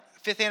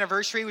fifth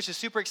anniversary, which is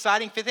super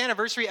exciting. Fifth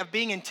anniversary of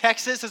being in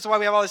Texas. That's why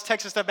we have all this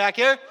Texas stuff back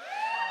here.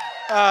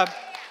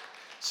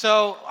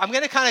 So I'm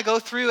going to kind of go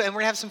through, and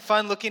we're going to have some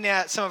fun looking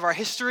at some of our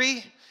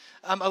history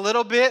a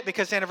little bit,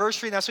 because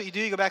anniversary, and that's what you do.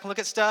 You go back and look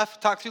at stuff,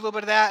 talk through a little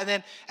bit of that, and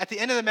then at the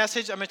end of the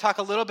message, I'm going to talk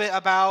a little bit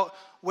about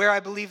where I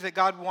believe that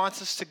God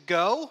wants us to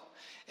go,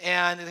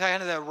 and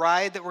kind of the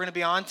ride that we're going to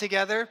be on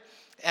together.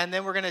 And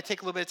then we're going to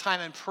take a little bit of time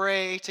and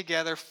pray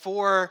together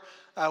for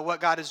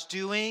what God is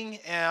doing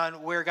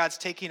and where God's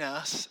taking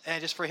us,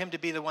 and just for Him to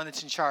be the one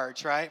that's in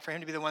charge, right? For Him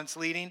to be the one that's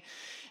leading.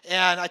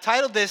 And I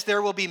titled this,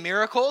 There Will Be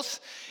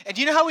Miracles. And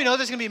do you know how we know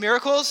there's going to be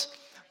miracles?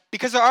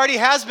 Because there already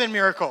has been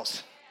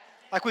miracles.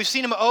 Like, we've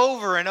seen them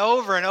over and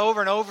over and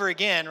over and over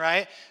again,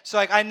 right? So,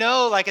 I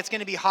know, it's going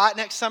to be hot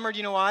next summer. Do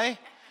you know why?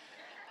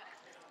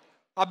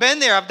 I've been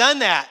there. I've done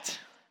that.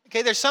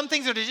 Okay, there's some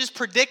things that are just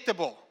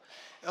predictable.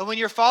 And when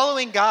you're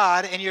following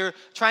God and you're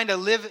trying to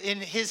live in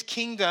His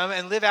kingdom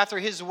and live after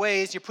His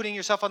ways, you're putting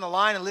yourself on the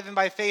line and living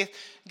by faith.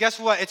 Guess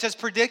what? It's as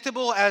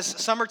predictable as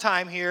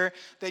summertime here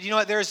that,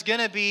 there's going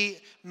to be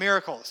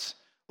miracles.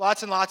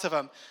 Lots and lots of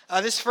them.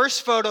 This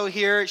first photo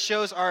here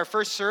shows our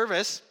first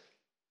service,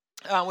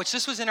 which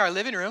this was in our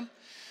living room.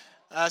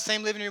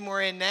 Same living room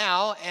we're in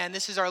now. And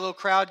this is our little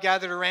crowd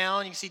gathered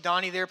around. You can see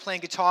Donnie there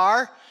playing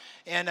guitar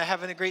and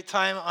having a great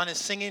time on his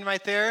singing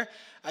right there.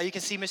 You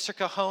can see Mr.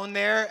 Cajon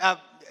there.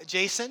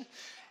 Jason.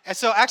 And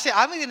so actually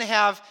I'm going to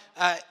have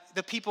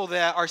the people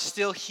that are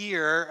still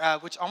here,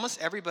 which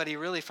almost everybody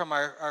really from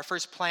our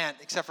first plant,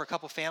 except for a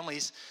couple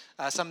families,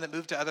 some that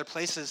moved to other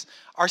places,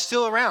 are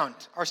still around,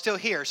 are still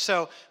here.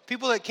 So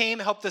people that came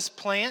helped us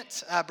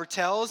plant,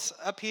 Bertels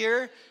up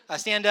here,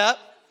 stand up.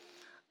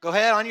 Go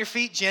ahead, on your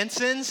feet.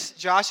 Jensen's.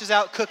 Josh is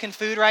out cooking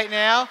food right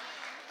now.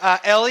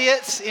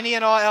 Elliott's, any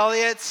and all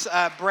Elliott's.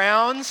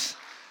 Browns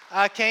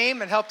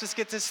came and helped us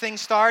get this thing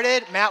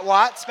started. Matt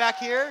Watts back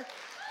here.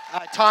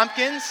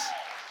 Tompkins.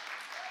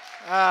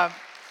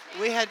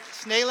 We had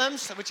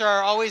Snalums, which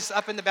are always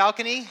up in the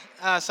balcony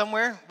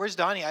somewhere. Where's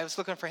Donnie? I was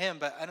looking for him,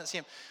 but I don't see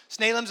him.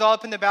 Snalums all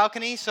up in the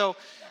balcony. So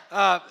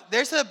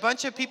there's a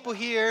bunch of people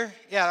here.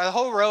 Yeah, a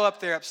whole row up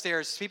there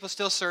upstairs. People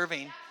still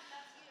serving.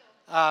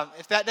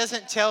 If that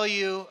doesn't tell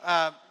you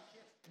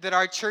that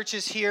our church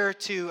is here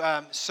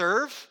to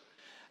serve,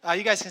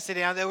 you guys can sit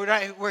down.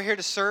 We're here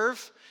to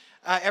serve.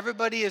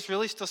 Everybody is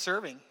really still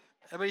serving.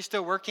 Everybody's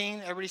still working.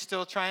 Everybody's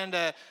still trying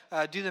to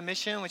do the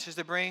mission, which is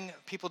to bring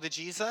people to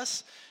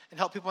Jesus and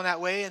help people in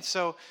that way. And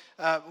so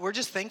we're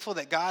just thankful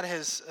that God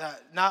has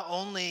not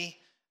only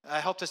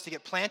helped us to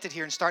get planted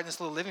here and start in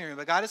this little living room,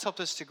 but God has helped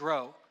us to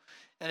grow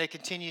and to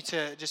continue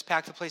to just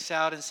pack the place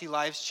out and see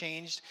lives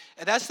changed.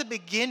 And that's the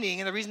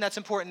beginning. And the reason that's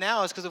important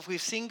now is because if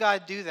we've seen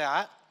God do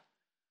that,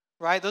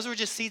 right, those were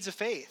just seeds of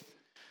faith.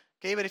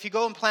 Okay, but if you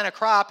go and plant a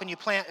crop and you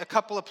plant a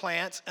couple of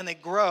plants and they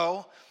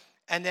grow,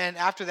 and then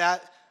after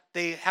that,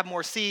 they have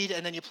more seed,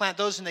 and then you plant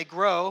those and they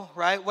grow,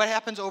 right? What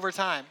happens over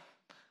time,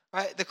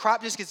 right? The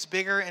crop just gets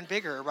bigger and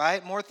bigger,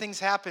 right? More things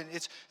happen.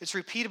 It's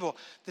repeatable.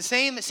 The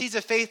same seeds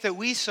of faith that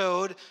we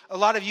sowed, a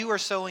lot of you are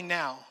sowing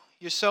now.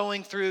 You're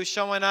sowing through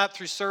showing up,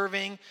 through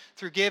serving,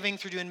 through giving,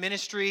 through doing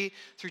ministry,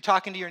 through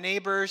talking to your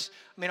neighbors.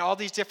 I mean, all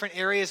these different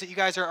areas that you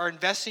guys are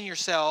investing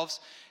yourselves,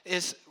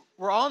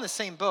 we're all in the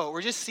same boat.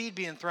 We're just seed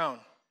being thrown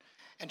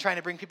and trying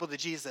to bring people to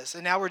Jesus.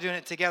 And now we're doing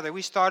it together.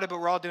 We started, but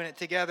we're all doing it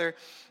together.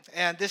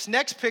 And this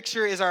next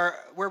picture is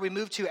where we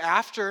moved to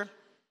after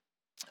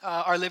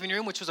our living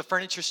room, which was a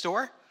furniture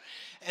store.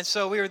 And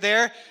so we were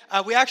there.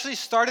 We actually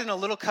started in a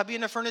little cubby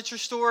in a furniture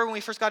store when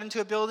we first got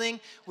into a building.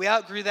 We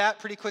outgrew that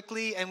pretty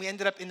quickly, and we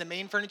ended up in the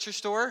main furniture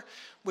store,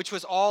 which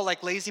was all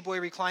like lazy boy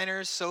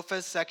recliners,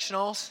 sofas,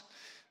 sectionals.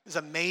 It was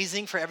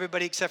amazing for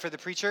everybody except for the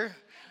preacher,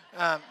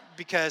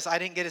 because I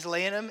didn't get his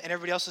lay in them, and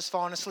everybody else was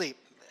falling asleep.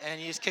 And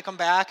you just kick them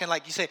back, and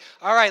you say,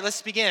 all right,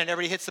 let's begin. And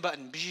everybody hits the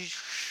button.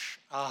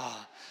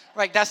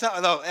 Right, that's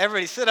not, no,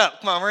 everybody sit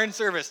up. Come on, we're in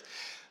service.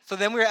 So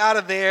then we were out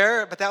of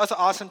there, but that was an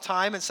awesome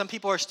time. And some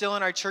people are still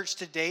in our church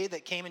today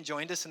that came and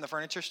joined us in the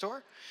furniture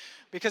store.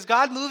 Because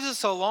God moves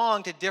us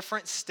along to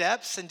different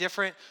steps and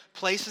different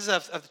places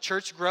of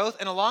church growth.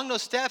 And along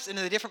those steps,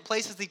 into the different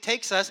places He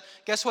takes us,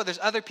 guess what? There's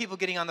other people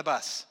getting on the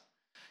bus.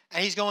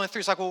 And He's going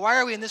through. It's like, well, why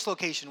are we in this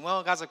location?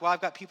 Well, God's like, well,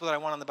 I've got people that I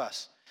want on the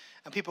bus.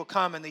 And people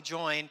come and they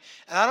join.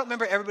 And I don't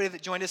remember everybody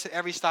that joined us at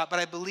every stop, but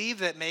I believe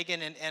that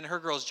Megan and her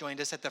girls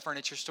joined us at the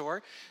furniture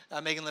store,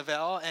 Megan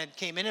Lavelle, and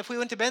came in. If we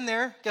wouldn't have been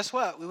there, guess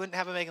what? We wouldn't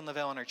have a Megan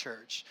Lavelle in our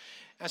church.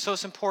 And so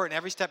it's important.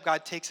 Every step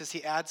God takes us,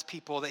 He adds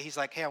people that He's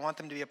like, hey, I want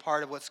them to be a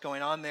part of what's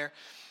going on there.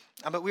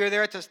 But we were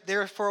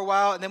there for a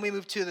while, and then we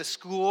moved to the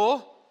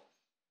school,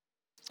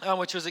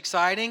 which was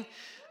exciting.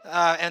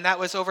 And that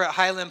was over at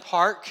Highland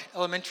Park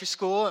Elementary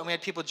School, and we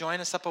had people join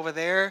us up over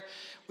there.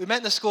 We met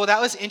in the school.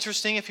 That was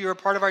interesting if you were a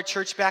part of our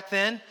church back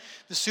then. It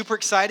was super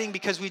exciting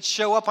because we'd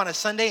show up on a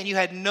Sunday and you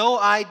had no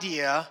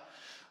idea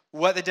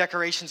what the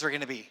decorations were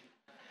going to be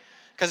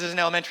because it was an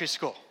elementary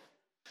school.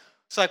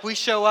 So we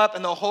show up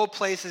and the whole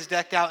place is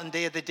decked out in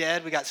Day of the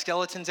Dead. We got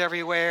skeletons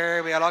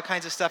everywhere. We got all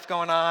kinds of stuff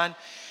going on.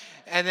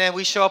 And then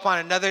we show up on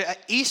another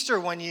Easter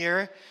one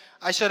year.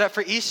 I showed up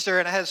for Easter,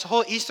 and I had this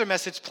whole Easter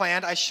message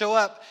planned. I show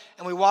up,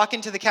 and we walk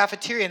into the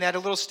cafeteria, and they had a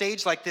little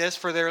stage like this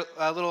for their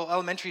little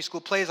elementary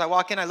school plays. I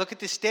walk in, I look at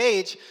the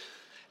stage,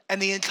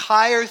 and the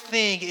entire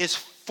thing is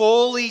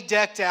fully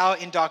decked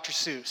out in Dr.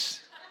 Seuss.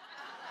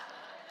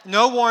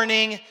 No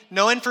warning,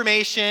 no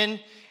information,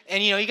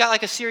 and you got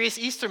like a serious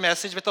Easter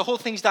message, but the whole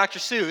thing's Dr.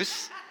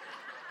 Seuss.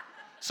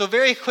 So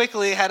very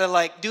quickly had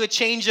to do a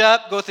change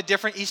up, go with a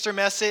different Easter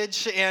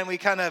message, and we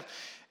kind of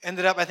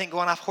ended up, I think,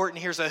 going off Horton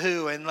Hears a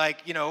Who, and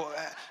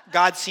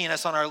God seeing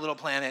us on our little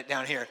planet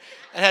down here,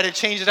 and had to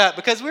change it up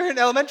because we were in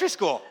elementary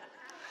school.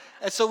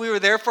 And so we were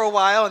there for a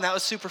while, and that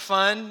was super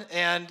fun,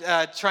 and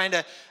trying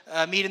to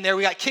meet in there.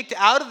 We got kicked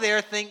out of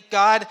there, thank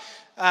God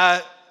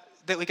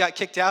that we got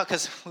kicked out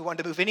because we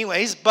wanted to move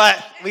anyways,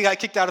 but we got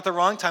kicked out at the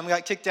wrong time. We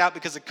got kicked out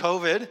because of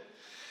COVID.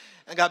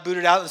 I got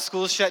booted out, and the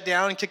school shut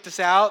down and kicked us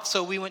out.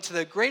 So we went to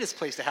the greatest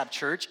place to have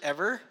church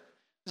ever,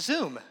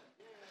 Zoom,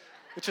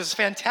 which was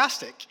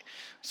fantastic.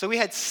 So we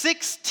had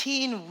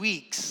 16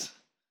 weeks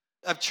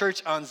of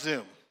church on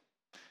Zoom.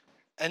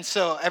 And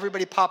so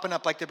everybody popping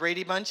up like the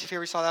Brady Bunch, if you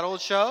ever saw that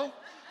old show.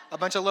 A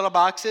bunch of little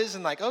boxes,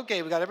 and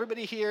okay, we got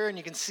everybody here, and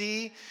you can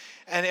see,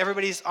 and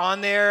everybody's on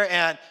there,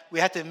 and we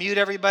have to mute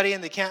everybody,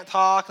 and they can't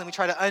talk, and we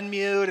try to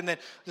unmute, and then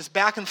this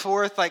back and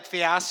forth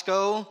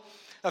fiasco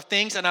of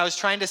things. And I was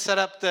trying to set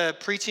up the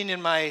preaching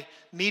in my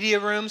media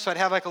room, so I'd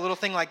have a little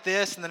thing like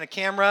this, and then a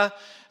camera,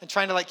 and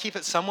trying to keep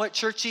it somewhat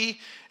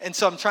churchy. And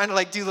so I'm trying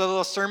to do the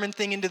little sermon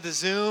thing into the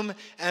Zoom,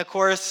 and of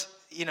course,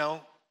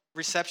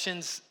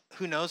 receptions,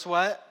 who knows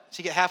what. So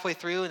you get halfway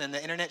through, and then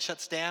the internet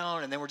shuts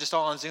down, and then we're just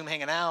all on Zoom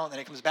hanging out, and then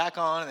it comes back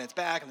on, and then it's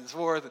back, and then it's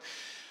forth.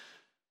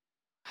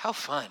 How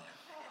fun.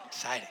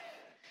 Exciting.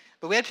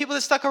 But we had people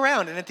that stuck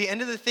around, and at the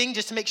end of the thing,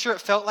 just to make sure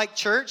it felt like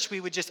church,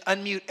 we would just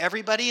unmute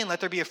everybody and let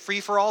there be a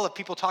free-for-all of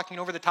people talking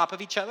over the top of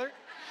each other.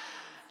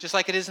 Just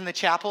like it is in the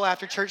chapel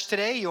after church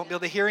today. You won't be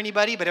able to hear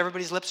anybody, but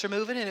everybody's lips are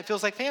moving, and it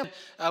feels like family.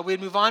 We'd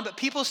move on, but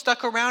people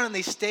stuck around, and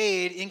they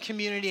stayed in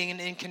community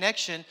and in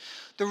connection.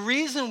 The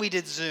reason we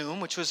did Zoom,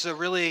 which was a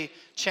really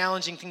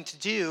challenging thing to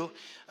do,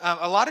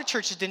 a lot of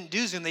churches didn't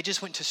do Zoom. They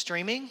just went to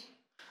streaming.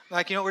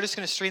 We're just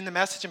going to stream the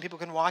message and people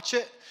can watch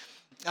it.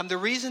 The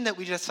reason that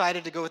we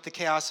decided to go with the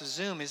chaos of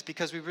Zoom is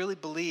because we really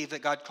believe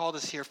that God called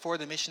us here for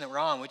the mission that we're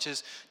on, which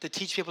is to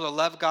teach people to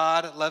love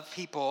God, love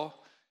people,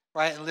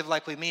 right, and live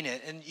like we mean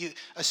it. And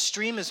a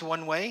stream is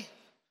one way.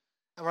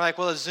 And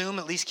we're a Zoom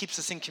at least keeps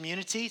us in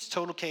community. It's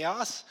total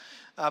chaos.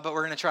 But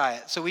we're going to try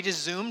it. So we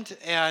just Zoomed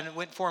and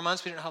went 4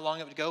 months. We didn't know how long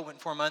it would go. Went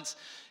 4 months.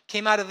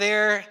 Came out of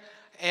there,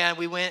 and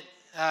we went.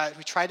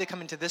 We tried to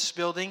come into this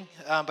building,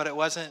 but it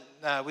wasn't.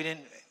 We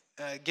didn't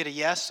get a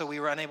yes, so we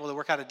were unable to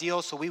work out a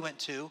deal. So we went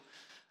to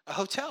a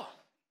hotel.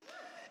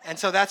 And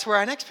so that's where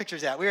our next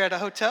picture's at. We were at a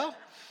hotel,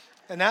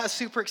 and that was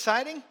super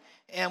exciting.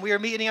 And we were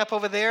meeting up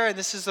over there, and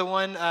this is the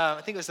one,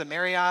 I think it was the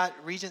Marriott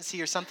Regency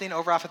or something,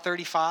 over off of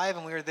 35,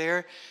 and we were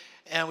there.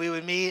 And we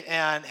would meet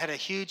and had a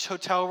huge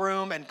hotel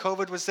room, and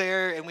COVID was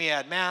there, and we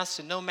had masks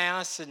and no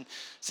masks, and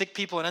sick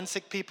people and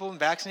unsick people, and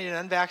vaccinated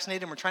and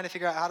unvaccinated, and we're trying to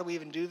figure out how do we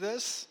even do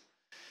this.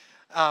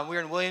 We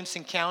were in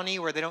Williamson County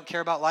where they don't care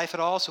about life at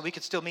all, so we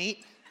could still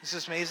meet. This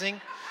is amazing.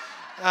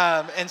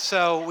 And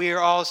so we were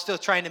all still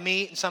trying to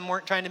meet, and some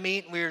weren't trying to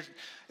meet.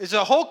 It's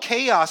a whole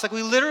chaos.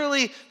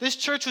 This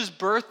church was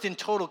birthed in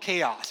total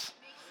chaos.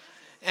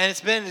 And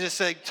it's been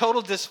just a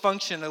total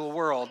dysfunction of the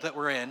world that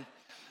we're in.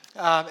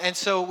 And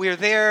so we're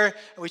there,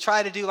 and we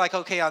try to do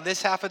on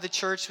this half of the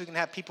church, we can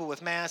have people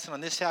with masks, and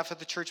on this half of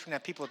the church, we can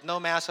have people with no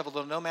masks, have a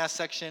little no mask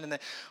section, and then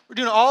we're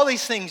doing all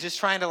these things, just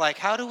trying to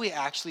how do we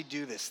actually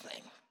do this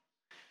thing?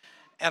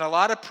 And a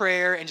lot of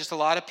prayer, and just a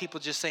lot of people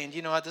just saying,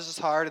 you know what, this is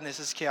hard, and this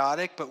is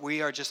chaotic, but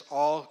we are just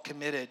all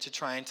committed to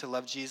trying to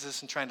love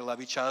Jesus, and trying to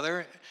love each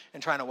other,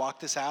 and trying to walk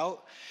this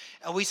out.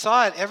 And we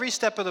saw it every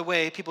step of the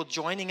way, people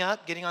joining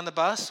up, getting on the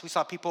bus. We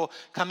saw people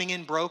coming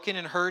in broken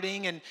and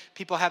hurting, and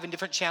people having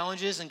different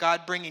challenges, and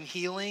God bringing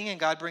healing, and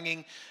God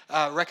bringing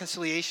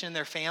reconciliation in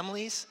their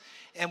families.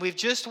 And we've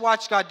just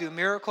watched God do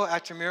miracle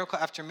after miracle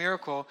after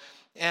miracle.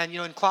 And,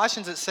 in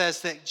Colossians it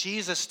says that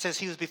Jesus says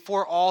he was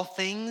before all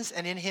things,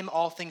 and in him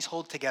all things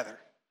hold together.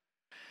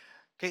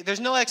 Okay, there's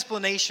no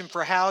explanation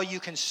for how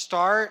you can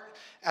start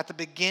at the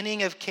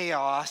beginning of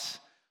chaos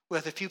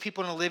with a few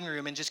people in a living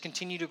room and just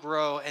continue to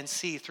grow and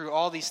see through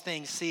all these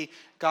things, see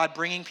God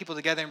bringing people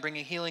together and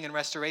bringing healing and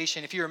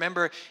restoration. If you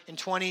remember in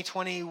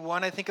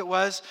 2021, I think it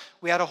was,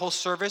 we had a whole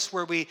service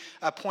where we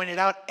pointed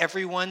out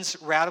everyone's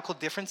radical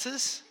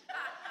differences.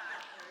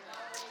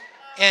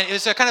 And it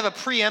was a kind of a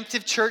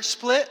preemptive church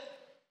split.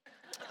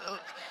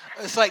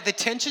 It's the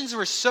tensions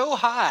were so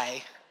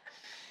high,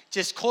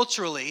 just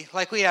culturally.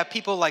 We have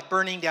people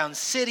burning down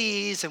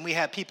cities, and we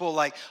have people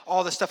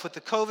all the stuff with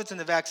the COVIDs and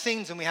the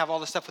vaccines, and we have all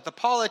the stuff with the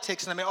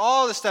politics, and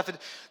all the stuff.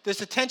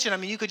 There's a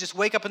tension. You could just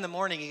wake up in the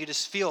morning and you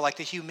just feel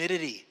the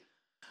humidity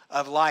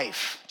of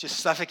life just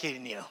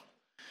suffocating you.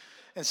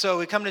 And so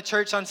we come to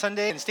church on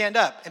Sunday and stand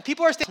up, and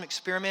people are standing.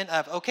 Experiment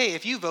of, okay,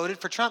 if you voted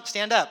for Trump,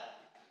 stand up.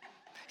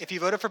 If you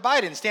voted for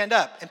Biden, stand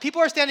up. And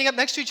people are standing up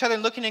next to each other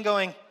and looking and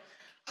going,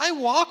 I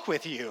walk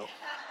with you.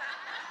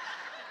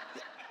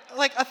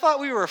 Like, I thought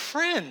we were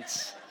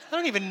friends. I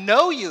don't even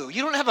know you.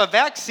 You don't have a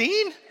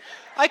vaccine?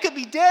 I could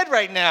be dead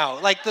right now.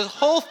 Like, the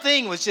whole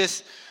thing was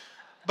just,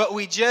 but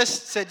we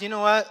just said, you know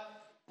what?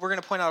 We're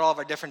going to point out all of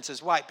our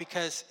differences. Why?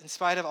 Because in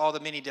spite of all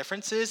the many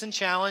differences and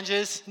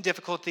challenges and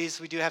difficulties,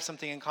 we do have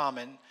something in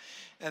common.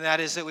 And that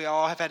is that we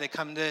all have had to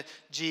come to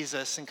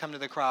Jesus and come to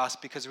the cross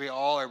because we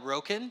all are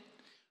broken,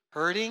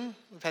 hurting.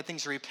 We've had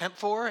things to repent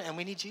for, and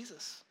we need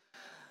Jesus.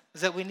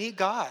 Is that we need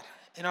God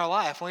in our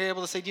life. And we're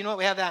able to say, do you know what?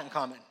 We have that in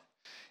common.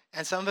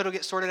 And some of it will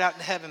get sorted out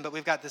in heaven, but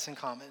we've got this in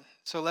common.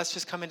 So let's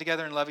just come in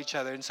together and love each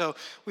other. And so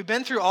we've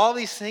been through all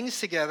these things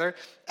together.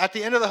 At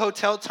the end of the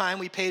hotel time,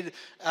 we paid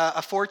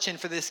a fortune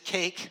for this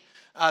cake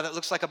that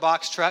looks like a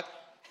box truck.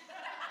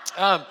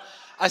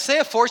 I say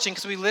a fortune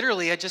because we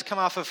literally had just come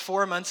off of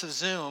 4 months of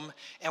Zoom,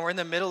 and we're in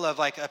the middle of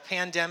like a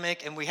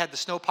pandemic, and we had the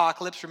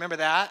snowpocalypse. Remember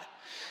that?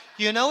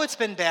 You know it's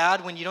been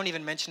bad when you don't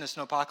even mention the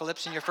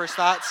snowpocalypse in your first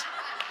thoughts?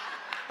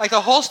 Like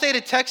the whole state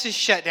of Texas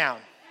shut down.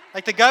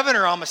 Like the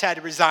governor almost had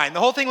to resign. The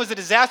whole thing was a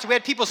disaster. We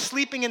had people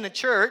sleeping in the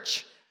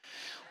church.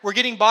 We're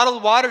getting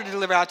bottled water to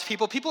deliver out to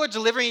people. People are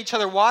delivering each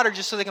other water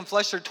just so they can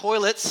flush their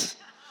toilets.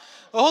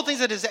 The whole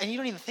thing's a disaster. And you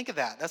don't even think of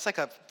that. That's like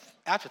a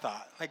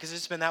afterthought, like, because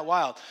it's been that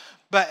wild.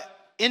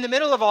 But in the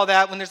middle of all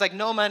that, when there's like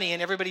no money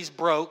and everybody's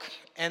broke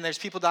and there's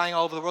people dying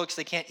all over the world because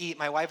they can't eat,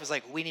 my wife was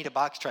like, we need a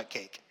box truck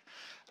cake.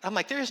 I'm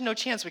like, there's no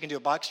chance we can do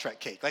a box truck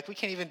cake. Like, we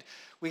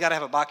got to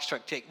have a box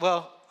truck cake.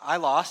 Well, I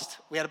lost.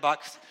 We had a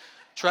box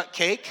truck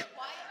cake.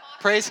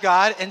 Praise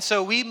God. And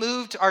so we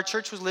moved. Our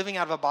church was living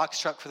out of a box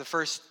truck for the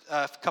first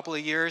couple of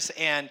years.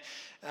 And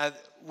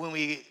when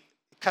we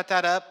cut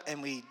that up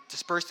and we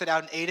dispersed it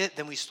out and ate it,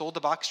 then we sold the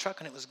box truck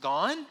and it was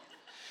gone.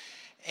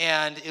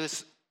 And it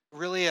was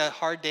really a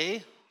hard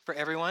day for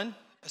everyone,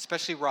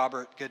 especially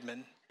Robert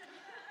Goodman,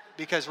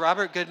 because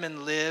Robert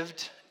Goodman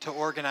lived to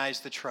organize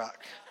the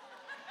truck.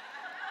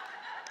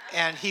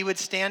 And he would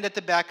stand at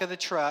the back of the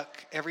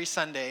truck every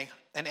Sunday,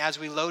 and as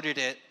we loaded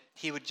it,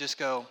 he would just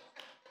go,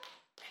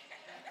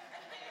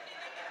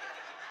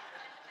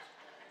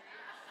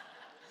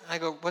 I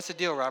go, what's the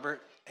deal,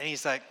 Robert? And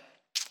he's like,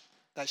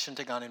 that shouldn't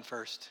have gone in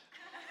first.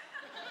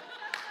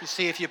 You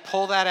see, if you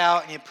pull that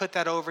out and you put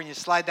that over and you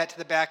slide that to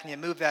the back and you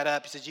move that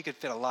up, he says, you could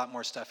fit a lot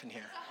more stuff in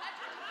here.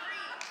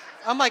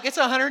 I'm like, it's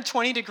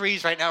 120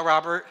 degrees right now,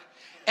 Robert.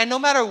 And no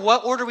matter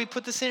what order we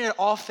put this in, it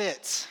all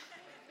fits.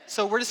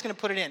 So we're just going to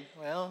put it in.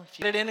 Well, if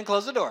you put it in and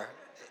close the door.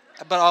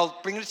 But I'll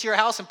bring it to your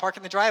house and park it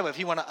in the driveway. If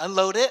you want to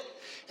unload it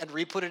and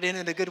re-put it in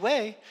a good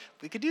way,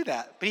 we could do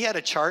that. But he had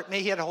a chart.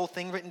 He had a whole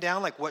thing written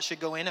down, like what should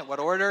go in at what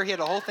order. He had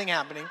a whole thing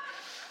happening.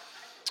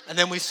 And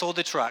then we sold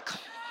the truck.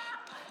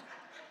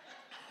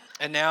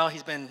 And now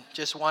he's been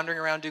just wandering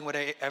around doing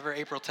whatever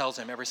April tells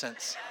him ever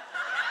since.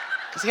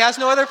 Because he has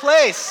no other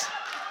place.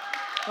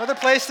 No other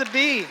place to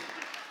be.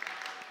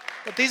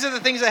 But these are the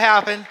things that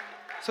happen.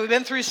 So we've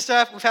been through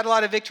stuff. We've had a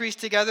lot of victories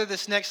together.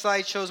 This next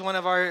slide shows one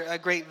of our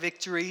great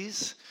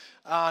victories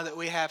that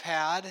we have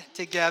had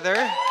together.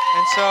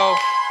 And so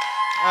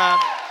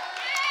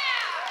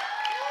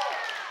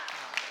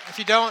if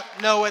you don't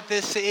know what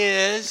this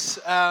is,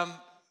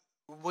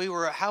 we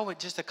were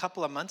just a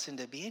couple of months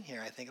into being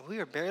here, I think. We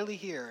were barely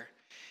here.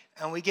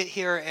 And we get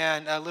here,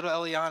 and little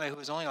Eliana, who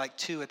was only like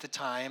 2 at the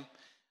time,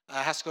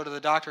 has to go to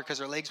the doctor because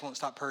her legs won't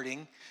stop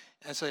hurting.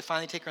 And so they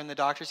finally take her in the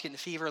doctor's getting a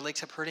fever, her legs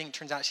kept hurting. It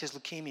turns out she has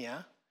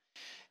leukemia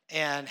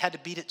and had to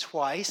beat it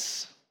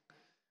twice.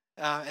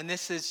 And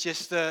this is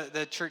just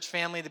the church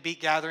family, the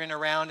beat gathering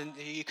around, and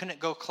you couldn't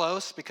go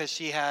close because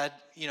she had,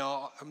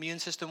 immune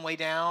system way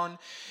down,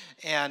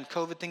 and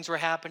COVID things were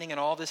happening, and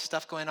all this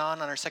stuff going on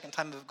her second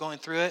time of going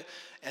through it.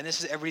 And this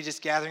is everybody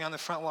just gathering on the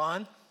front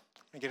lawn.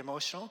 I get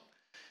emotional.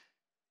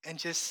 And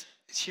just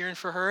cheering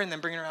for her, and then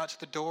bringing her out to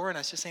the door, and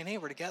I was just saying, hey,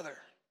 we're together.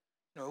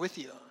 We're with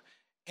you.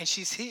 And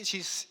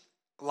she's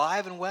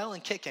alive and well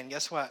and kicking.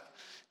 Guess what?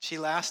 She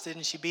lasted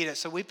and she beat it.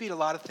 So we beat a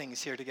lot of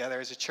things here together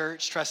as a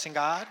church, trusting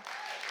God.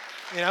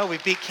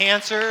 We've beat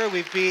cancer.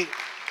 We've beat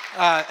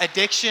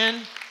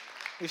addiction.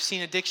 We've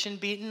seen addiction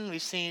beaten.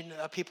 We've seen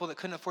people that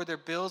couldn't afford their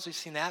bills. We've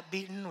seen that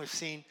beaten. We've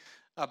seen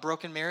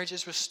broken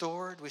marriages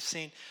restored. We've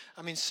seen,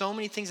 so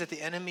many things that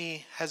the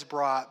enemy has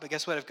brought. But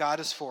guess what? If God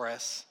is for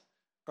us,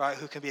 right,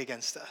 who can be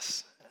against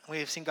us? We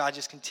have seen God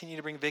just continue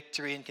to bring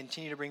victory and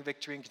continue to bring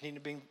victory and continue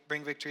to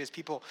bring victory as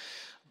people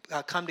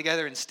come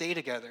together and stay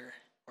together,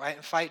 right,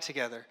 and fight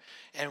together.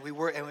 And we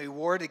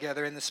war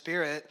together in the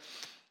Spirit.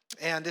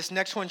 And this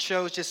next one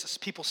shows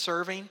just people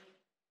serving.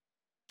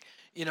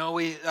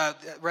 We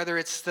whether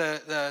it's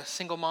the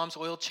single mom's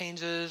oil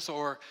changes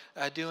or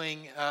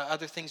doing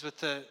other things with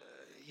the,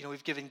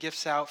 we've given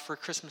gifts out for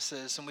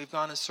Christmases, and we've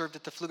gone and served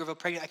at the Pflugerville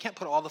Pregnant. I can't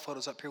put all the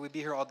photos up here. We'd be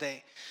here all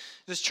day.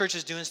 This church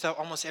is doing stuff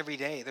almost every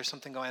day. There's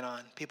something going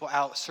on. People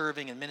out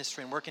serving and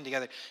ministering, working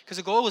together. Because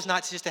the goal was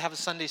not just to have a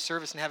Sunday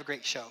service and have a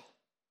great show,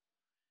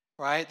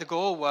 right? The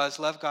goal was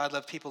love God,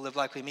 love people, live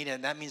like we mean it.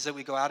 And that means that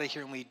we go out of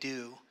here and we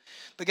do.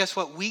 But guess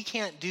what? We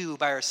can't do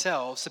by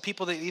ourselves. The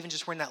people that even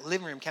just were in that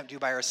living room can't do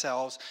by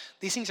ourselves.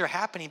 These things are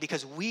happening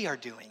because we are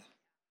doing.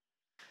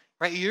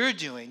 right?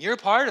 You're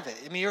part of it.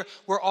 I mean,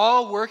 we're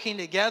all working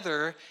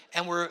together,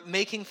 and we're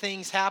making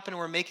things happen.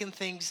 We're making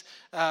things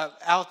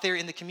out there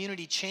in the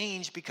community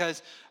change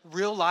because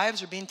real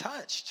lives are being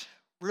touched.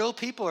 Real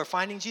people are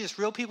finding Jesus.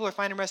 Real people are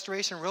finding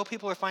restoration. Real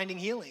people are finding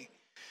healing.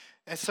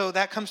 And so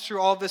that comes through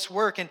all this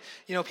work. And,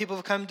 people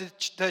have come to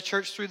the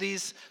church through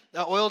these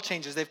oil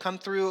changes. They've come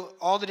through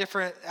all the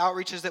different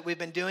outreaches that we've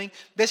been doing.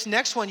 This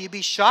next one, you'd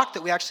be shocked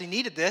that we actually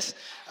needed this.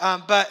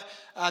 But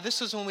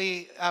this was when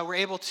we were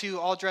able to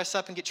all dress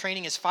up and get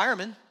training as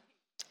firemen,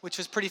 which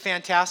was pretty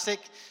fantastic.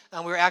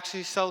 We were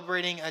actually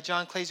celebrating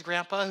John Clay's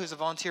grandpa, who's a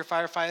volunteer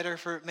firefighter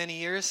for many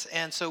years.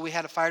 And so we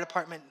had a fire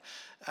department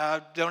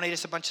donate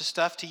us a bunch of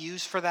stuff to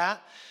use for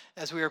that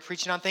as we were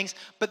preaching on things.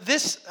 But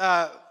this,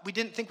 we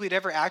didn't think we'd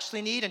ever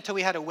actually need until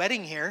we had a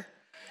wedding here,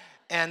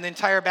 and the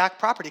entire back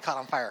property caught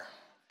on fire.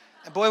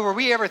 And boy, were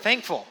we ever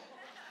thankful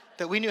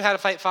that we knew how to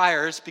fight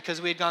fires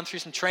because we had gone through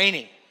some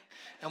training,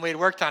 and we had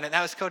worked on it. And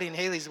that was Cody and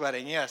Haley's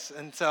wedding, yes.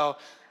 And so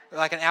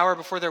like an hour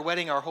before their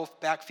wedding, our whole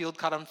back field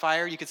caught on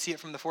fire. You could see it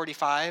from the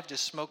 45,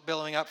 just smoke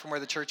billowing up from where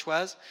the church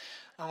was.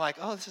 I'm like,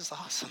 oh, this is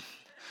awesome.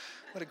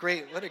 What a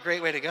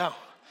great way to go.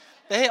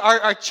 Hey,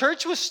 our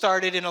church was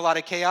started in a lot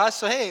of chaos,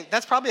 so hey,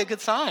 that's probably a good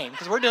sign,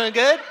 because we're doing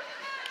good.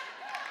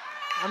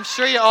 I'm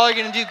sure you all are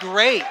going to do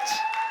great.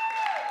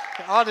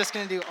 You're all just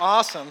going to do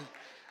awesome.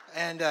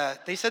 And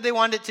they said they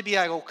wanted it to be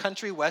like a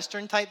country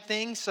western type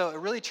thing, so it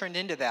really turned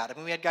into that. I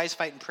mean, we had guys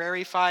fighting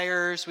prairie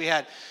fires. We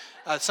had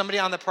somebody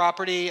on the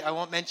property, I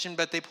won't mention,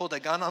 but they pulled a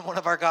gun on one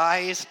of our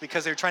guys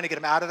because they were trying to get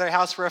him out of their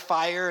house for a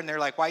fire, and they're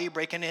like, why are you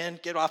breaking in?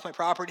 Get off my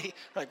property.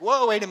 We're like,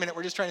 whoa, wait a minute,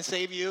 we're just trying to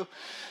save you.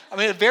 I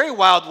mean, a very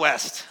Wild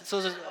West. So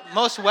it was the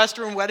most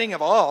Western wedding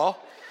of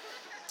all.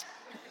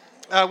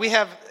 We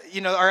have,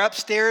 our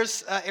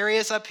upstairs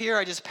areas up here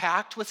are just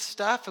packed with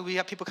stuff, and we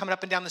have people coming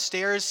up and down the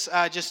stairs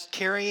just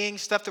carrying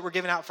stuff that we're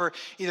giving out for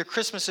either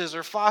Christmases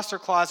or foster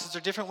closets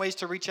or different ways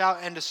to reach out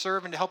and to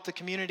serve and to help the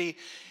community.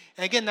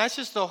 And again, that's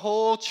just the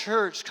whole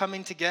church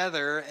coming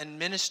together and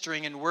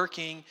ministering and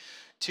working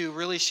to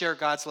really share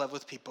God's love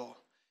with people.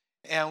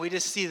 And we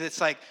just see that it's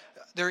like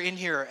they're in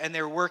here and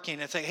they're working.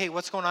 It's like, hey,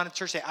 what's going on in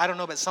church today? I don't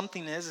know, but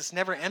something is. It's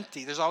never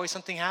empty. There's always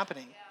something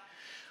happening. Yeah.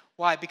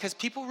 Why? Because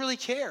people really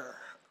care.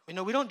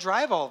 We don't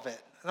drive all of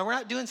it. We're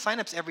not doing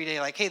signups every day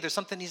like, hey, there's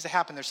something needs to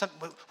happen.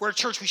 We're a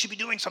church. We should be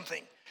doing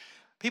something.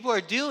 People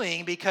are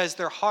doing because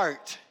their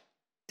heart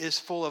is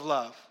full of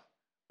love,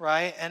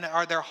 right? And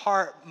their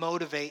heart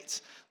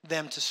motivates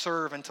them to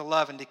serve and to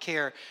love and to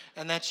care.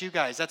 And that's you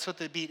guys. That's what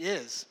the beat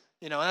is.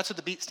 And that's what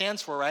the beat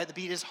stands for, right? The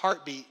beat is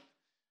heartbeat,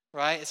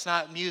 right? It's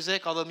not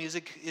music, although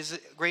music is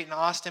great in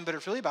Austin, but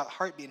it's really about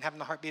heartbeat and having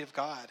the heartbeat of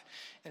God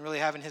and really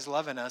having his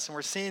love in us. And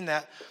we're seeing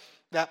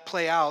that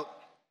play out.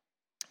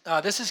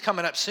 This is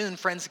coming up soon,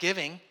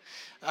 Friendsgiving.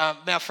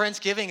 Now,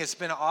 Friendsgiving has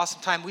been an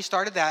awesome time. We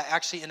started that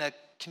actually in a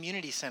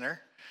community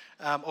center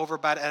over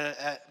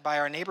by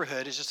our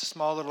neighborhood. It's just a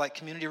small little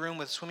community room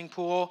with a swimming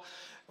pool.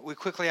 We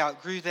quickly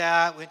outgrew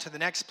that, went to the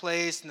next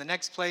place and the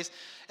next place,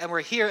 and we're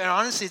here. And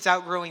honestly, it's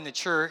outgrowing the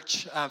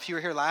church. If you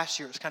were here last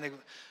year, it was kind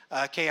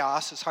of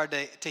chaos. It's hard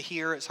to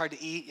hear. It's hard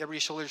to eat.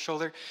 Everybody's shoulder to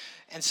shoulder.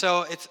 And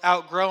so it's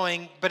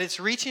outgrowing, but it's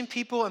reaching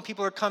people, and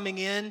people are coming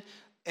in.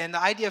 And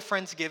the idea of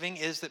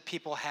Friendsgiving is that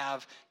people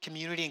have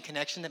community and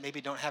connection that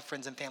maybe don't have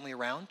friends and family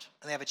around,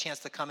 and they have a chance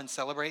to come and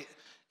celebrate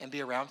and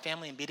be around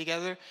family and be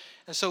together.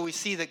 And so we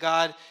see that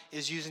God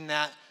is using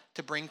that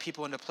to bring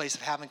people into a place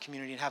of having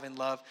community and having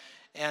love.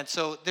 And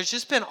so there's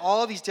just been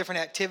all of these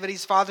different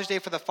activities. Father's Day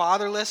for the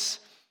fatherless.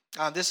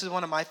 This is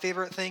one of my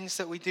favorite things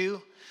that we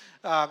do.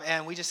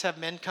 And we just have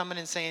men coming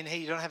and saying, hey,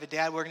 you don't have a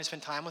dad, we're going to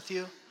spend time with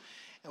you.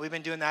 And we've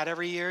been doing that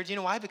every year. Do you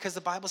know why? Because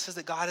the Bible says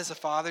that God is a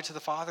father to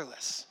the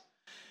fatherless.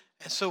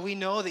 And so we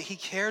know that he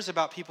cares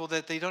about people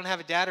that they don't have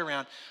a dad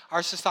around.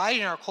 Our society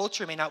and our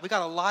culture may not. We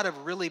got a lot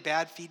of really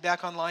bad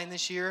feedback online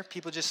this year.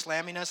 People just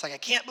slamming us like, I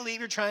can't believe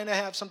you're trying to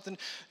have something,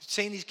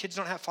 saying these kids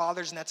don't have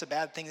fathers and that's a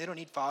bad thing. They don't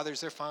need fathers.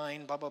 They're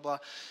fine, blah, blah, blah.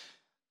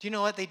 Do you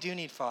know what? They do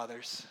need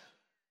fathers.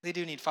 They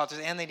do need fathers,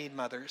 and they need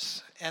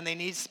mothers. And they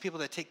need people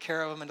to take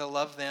care of them and to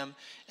love them.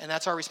 And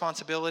that's our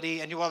responsibility.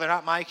 And while they're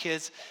not my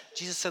kids,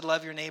 Jesus said,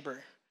 love your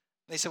neighbor.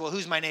 They said, well,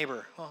 who's my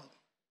neighbor? Well,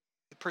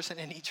 the person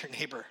that needs your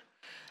neighbor.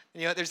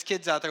 There's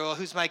kids out there, well,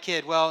 who's my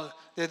kid? Well,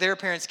 they're their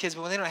parents' kids,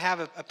 but when they don't have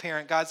a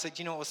parent, God said,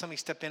 you know what, will somebody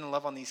step in and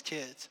love on these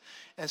kids?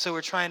 And so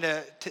we're trying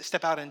to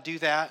step out and do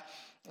that.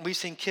 We've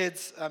seen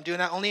kids doing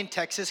that. Only in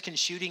Texas can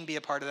shooting be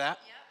a part of that.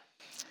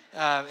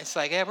 Yep. It's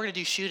like, yeah, we're going to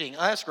do shooting.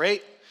 Oh, that's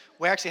great.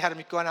 We actually had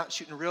them going out and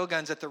shooting real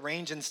guns at the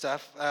range and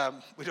stuff.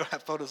 We don't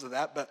have photos of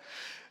that, but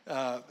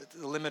it's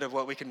the limit of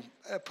what we can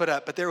put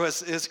up. But it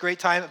was a great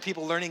time of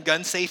people learning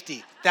gun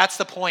safety. That's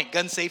the point,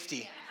 gun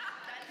safety.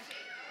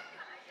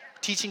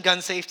 Teaching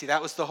gun safety, that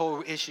was the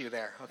whole issue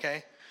there,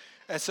 okay?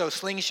 And so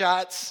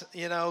slingshots,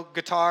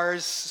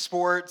 guitars,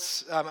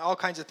 sports, all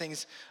kinds of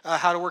things,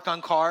 how to work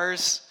on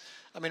cars,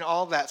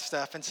 all that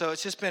stuff. And so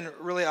it's just been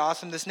really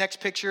awesome. This next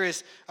picture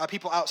is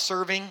people out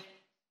serving.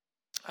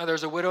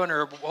 There's a widow and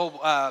her whole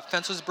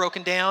fence was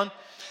broken down.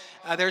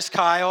 There's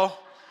Kyle.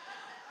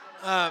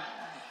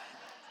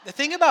 The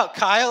thing about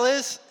Kyle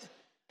is,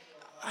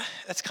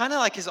 it's kind of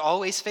like his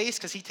always face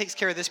because he takes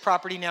care of this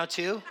property now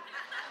too.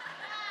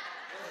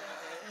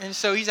 And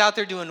so he's out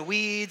there doing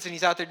weeds and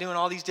he's out there doing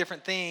all these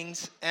different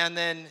things. And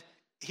then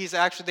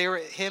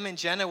him and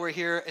Jenna were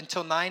here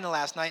until 9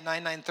 last night,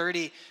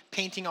 9:30,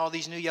 painting all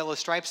these new yellow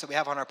stripes that we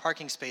have on our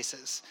parking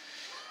spaces.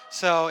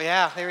 So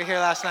yeah, they were here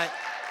last night.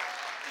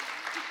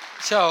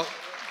 So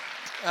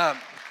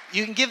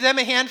you can give them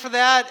a hand for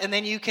that, and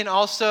then you can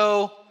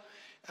also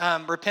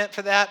repent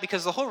for that,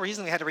 because the whole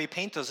reason we had to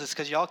repaint those is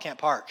because y'all can't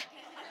park.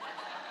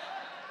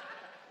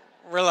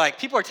 We're like,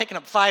 people are taking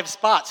up 5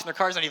 spots and their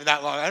car's not even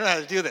that long. I don't know how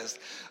to do this.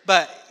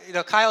 But,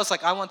 Kyle's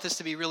like, I want this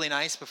to be really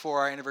nice before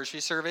our anniversary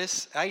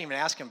service. I didn't even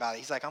ask him about it.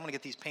 He's like, I'm going to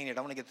get these painted.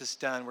 I want to get this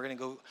done. We're going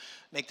to go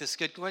make this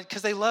good.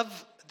 Because they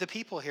love the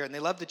people here and they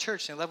love the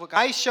church. And they love what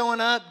guys showing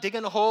up,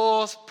 digging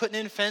holes, putting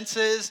in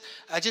fences,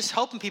 just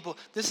helping people.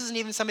 This isn't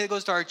even somebody that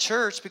goes to our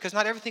church, because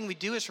not everything we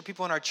do is for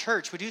people in our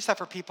church. We do stuff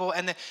for people.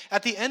 And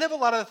at the end of a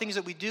lot of the things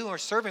that we do and we're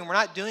serving, we're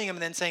not doing them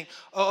and then saying,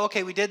 oh,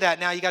 okay, we did that.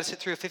 Now you got to sit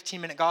through a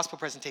 15-minute gospel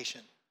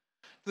presentation.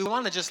 We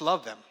want to just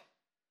love them.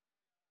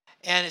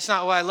 And it's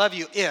not, well, I love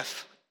you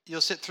if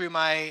you'll sit through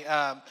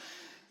my,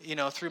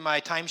 through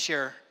my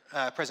timeshare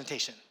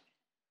presentation.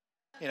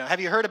 Have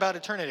you heard about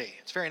eternity?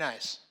 It's very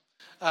nice.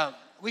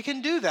 We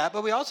can do that,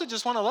 but we also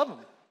just want to love them.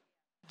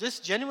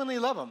 Just genuinely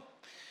love them.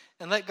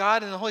 And let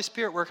God and the Holy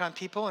Spirit work on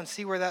people and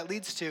see where that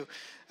leads to.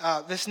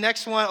 This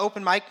next one,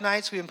 open mic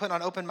nights. We've been putting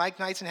on open mic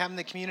nights and having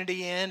the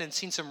community in and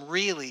seen some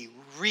really,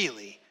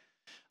 really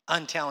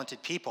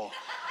untalented people.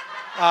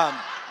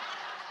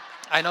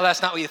 I know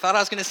that's not what you thought I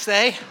was going to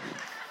say.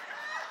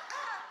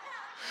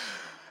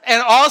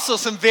 And also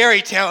some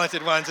very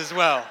talented ones as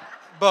well.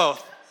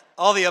 Both.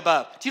 All the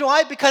above. Do you know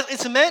why? Because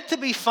it's meant to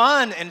be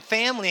fun and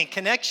family and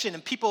connection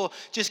and people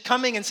just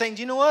coming and saying,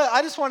 do you know what?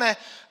 I just want to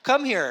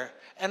come here.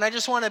 And I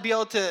just want to be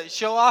able to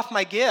show off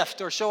my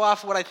gift or show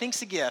off what I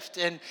think's a gift.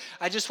 And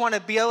I just want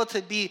to be able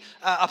to be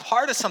a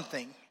part of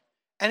something.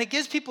 And it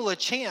gives people a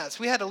chance.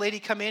 We had a lady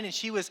come in and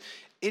she was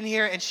in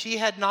here, and she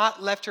had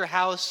not left her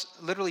house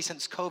literally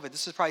since COVID.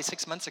 This was probably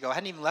 6 months ago.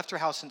 Hadn't even left her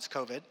house since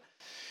COVID.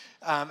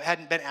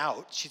 Hadn't been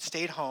out. She'd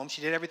stayed home.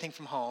 She did everything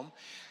from home.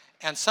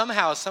 And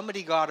somehow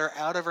somebody got her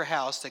out of her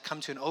house to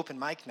come to an open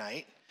mic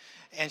night.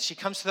 And she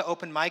comes to the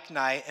open mic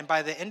night, and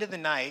by the end of the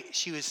night,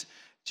 she was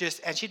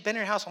and she'd been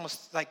in her house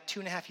almost like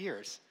 2.5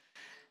 years.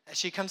 And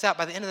she comes out,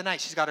 by the end of the night,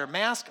 she's got her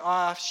mask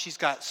off. She's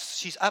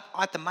up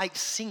at the mic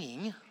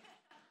singing.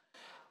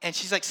 And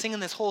she's like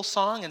singing this whole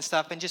song and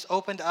stuff, and just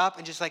opened up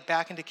and just like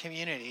back into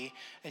community.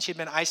 And she'd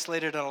been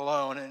isolated and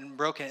alone and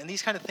broken. And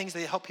these kind of things,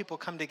 they help people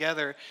come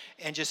together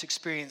and just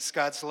experience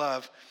God's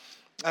love.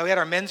 We had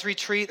our men's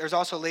retreat. There's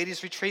also a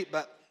ladies' retreat,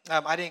 but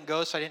I didn't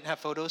go, so I didn't have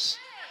photos.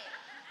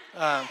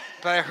 But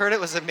I heard it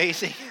was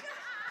amazing.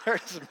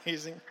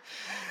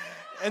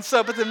 And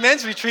so, but the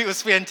men's retreat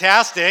was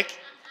fantastic.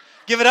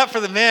 Give it up for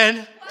the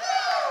men.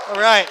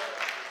 All right.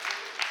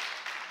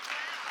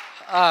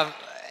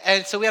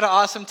 And so we had an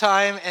awesome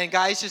time, and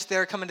guys just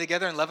there coming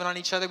together and loving on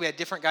each other. We had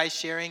different guys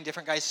sharing,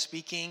 different guys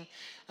speaking,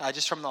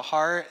 just from the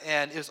heart,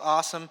 and it was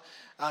awesome.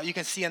 You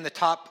can see in the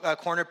top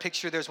corner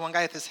picture, there's one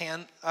guy with his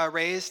hand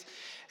raised.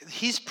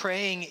 He's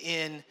praying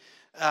in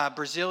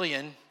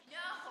Brazilian,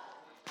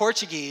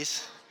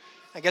 Portuguese.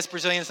 I guess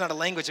Brazilian is not a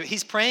language, but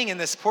he's praying in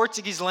this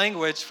Portuguese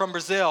language from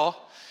Brazil.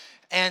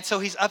 And so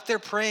he's up there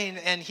praying,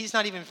 and he's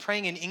not even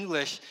praying in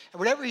English. And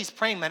whatever he's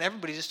praying, man,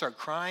 everybody just started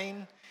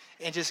crying.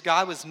 And just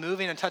God was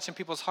moving and touching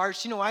people's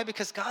hearts. You know why?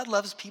 Because God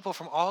loves people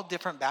from all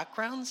different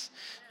backgrounds,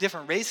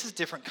 different races,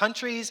 different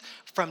countries,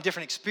 from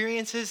different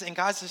experiences. And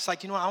God's just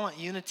like, you know what? I want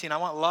unity and I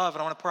want love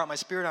and I want to pour out my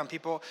spirit on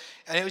people.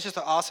 And it was just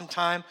an awesome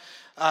time.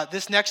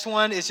 This next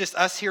one is just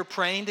us here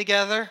praying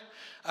together.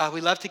 We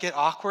love to get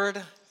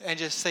awkward and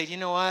just say, you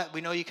know what?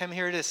 We know you come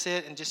here to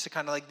sit and just to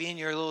kind of like be in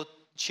your little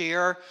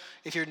chair.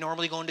 If you're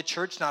normally going to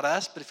church, not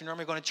us, but if you're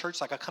normally going to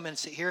church, like I'll come in and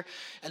sit here.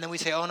 And then we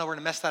say, oh no, we're going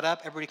to mess that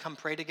up. Everybody come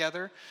pray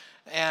together.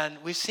 And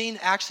we've seen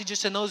actually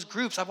just in those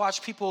groups, I've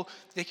watched people,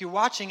 like you're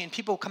watching, and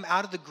people come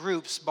out of the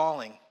groups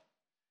bawling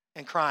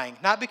and crying.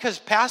 Not because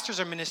pastors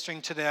are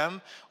ministering to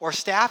them or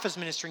staff is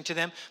ministering to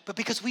them, but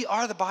because we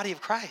are the body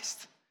of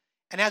Christ.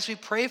 And as we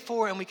pray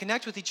for and we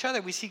connect with each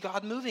other, we see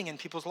God moving in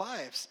people's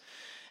lives.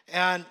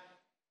 And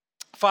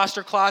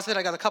Foster Closet,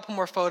 I got a couple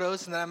more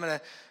photos, and then I'm going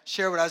to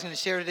share what I was going to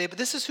share today. But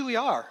this is who we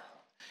are.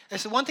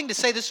 It's one thing to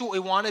say this is what we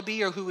want to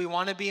be or who we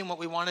want to be and what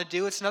we want to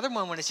do. It's another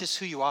one when it's just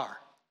who you are.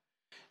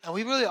 And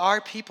we really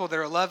are people that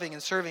are loving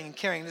and serving and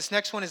caring. This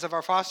next one is of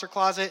our Foster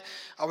Closet.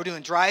 We're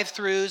doing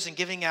drive-thrus and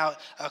giving out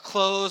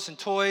clothes and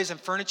toys and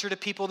furniture to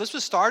people. This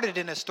was started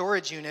in a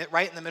storage unit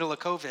right in the middle of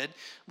COVID.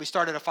 We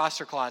started a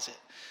Foster Closet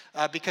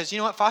because, you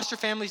know what, foster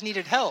families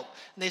needed help,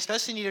 and they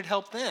especially needed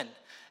help then.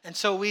 And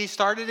so we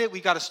started it.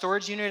 We got a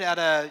storage unit at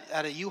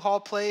a U-Haul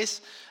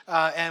place,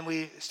 and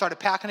we started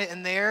packing it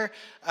in there.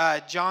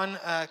 John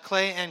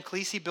Clay and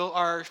Khaleesi built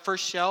our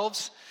first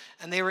shelves,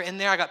 and they were in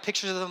there. I got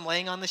pictures of them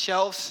laying on the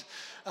shelves.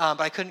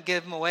 but I couldn't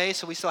give them away,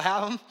 so we still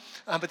have them.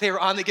 But they were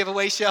on the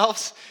giveaway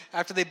shelves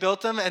after they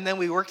built them, and then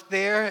we worked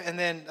there, and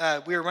then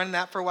we were running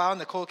that for a while.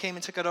 Nicole came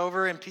and took it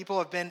over, and people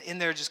have been in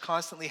there just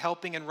constantly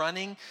helping and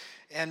running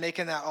and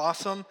making that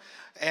awesome.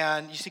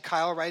 And you see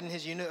Kyle riding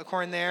his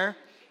unicorn there.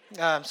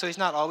 So he's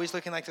not always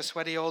looking like the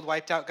sweaty old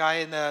wiped out guy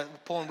in the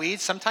pulling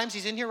weeds. Sometimes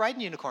he's in here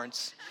riding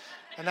unicorns,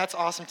 and that's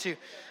awesome too.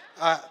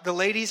 The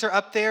ladies are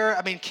up there,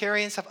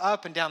 carrying stuff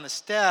up and down the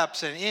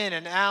steps and in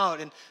and out,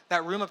 and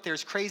that room up there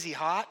is crazy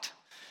hot.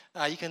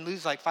 You can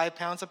lose like 5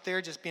 pounds up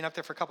there just being up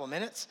there for a couple of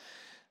minutes.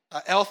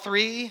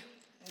 L3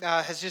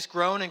 has just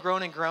grown and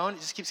grown and grown.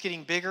 It just keeps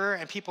getting bigger,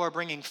 and people are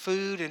bringing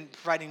food and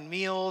providing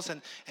meals,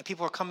 and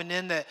people are coming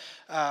in that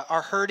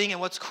are hurting.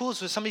 And what's cool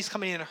is when somebody's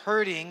coming in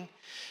hurting,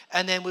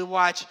 and then we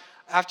watch,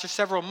 after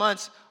several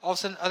months, all of a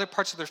sudden other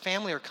parts of their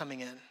family are coming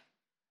in.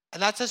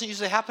 And that doesn't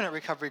usually happen at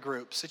recovery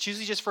groups. It's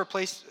usually just for a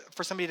place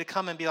for somebody to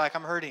come and be like,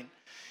 I'm hurting.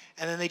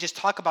 And then they just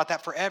talk about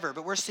that forever.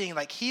 But we're seeing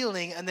like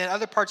healing, and then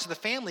other parts of the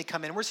family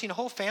come in. We're seeing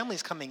whole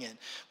families coming in.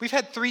 We've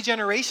had 3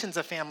 generations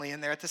of family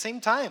in there at the same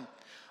time,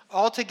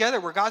 all together,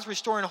 where God's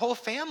restoring whole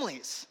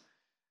families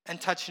and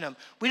touching them.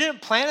 We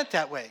didn't plan it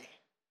that way.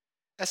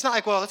 It's not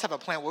like, well, let's have a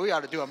plan. Well, we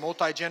ought to do a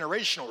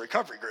multi-generational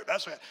recovery group.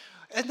 It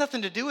has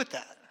nothing to do with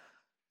that.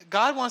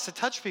 God wants to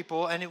touch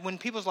people, and when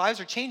people's lives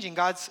are changing,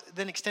 God's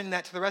then extending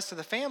that to the rest of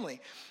the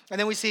family. And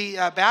then we see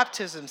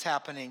baptisms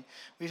happening.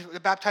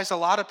 We've baptized a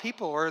lot of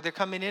people, or they're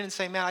coming in and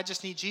saying, man, I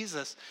just need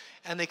Jesus.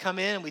 And they come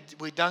in, and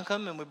we dunk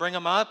them, and we bring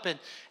them up, and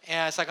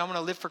it's like, I'm going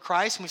to live for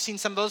Christ. And we've seen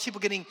some of those people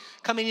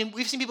coming in.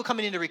 We've seen people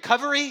coming into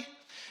recovery,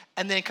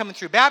 and then coming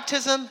through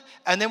baptism,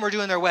 and then we're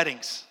doing their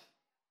weddings.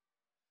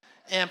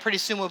 And pretty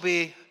soon we'll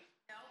be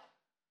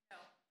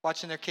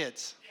watching their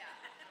kids.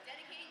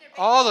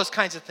 All those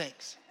kinds of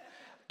things.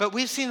 But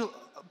we've seen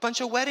a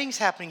bunch of weddings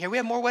happening here. We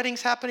have more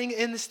weddings happening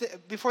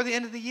before the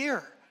end of the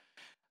year.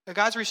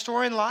 God's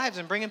restoring lives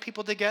and bringing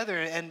people together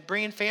and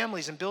bringing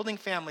families and building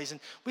families. And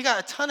we got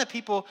a ton of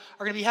people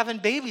are going to be having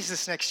babies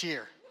this next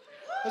year.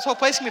 This whole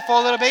place is going to be full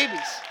of little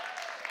babies.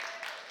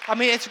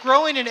 It's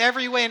growing in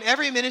every way, and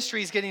every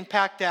ministry is getting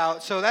packed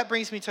out. So that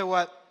brings me to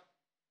what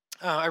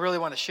I really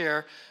want to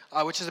share,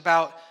 which is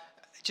about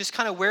just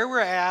kind of where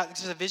we're at.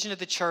 This is a vision of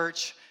the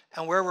church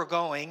and where we're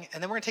going,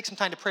 and then we're going to take some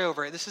time to pray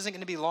over it. This isn't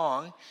going to be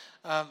long.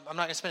 I'm not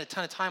going to spend a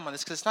ton of time on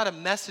this because it's not a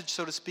message,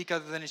 so to speak,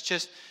 other than it's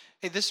just,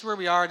 hey, this is where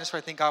we are, and this is where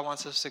I think God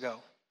wants us to go.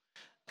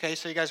 Okay,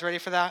 so you guys ready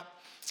for that?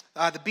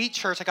 The Beat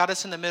Church, I got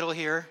us in the middle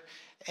here,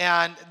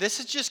 and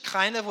this is just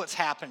kind of what's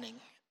happening.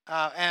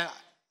 And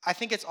I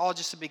think it's all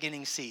just the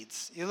beginning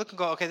seeds. You look and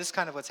go, okay, this is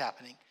kind of what's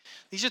happening.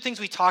 These are things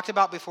we talked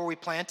about before we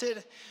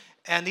planted,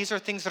 and these are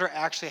things that are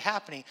actually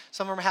happening.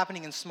 Some of them are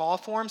happening in small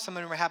form. Some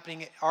of them are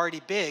happening already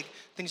big.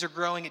 Things are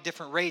growing at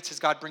different rates as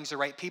God brings the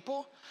right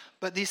people.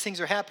 But these things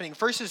are happening.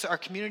 First is our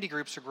community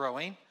groups are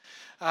growing.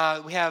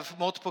 We have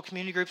multiple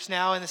community groups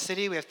now in the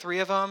city. We have 3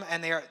 of them,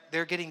 and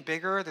they're getting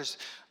bigger.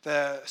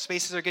 The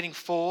spaces are getting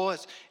full,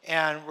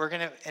 and we're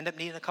going to end up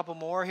needing a couple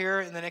more here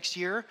in the next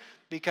year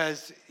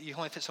because you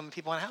only fit so many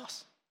people in a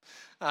house.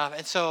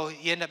 And so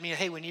you end up needing,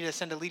 hey, we need to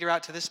send a leader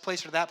out to this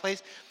place or to that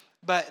place.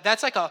 But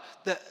that's like a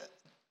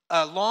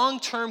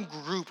long-term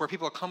group where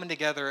people are coming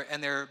together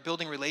and they're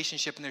building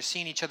relationship and they're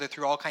seeing each other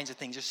through all kinds of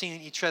things. They're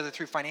seeing each other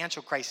through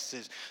financial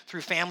crises,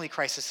 through family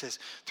crises,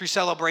 through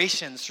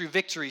celebrations, through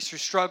victories, through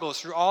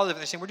struggles, through all of it.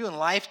 They're saying we're doing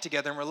life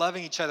together and we're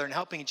loving each other and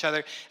helping each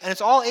other. And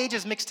it's all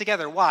ages mixed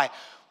together. Why?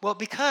 Well,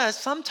 because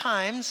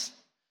sometimes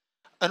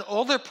an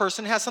older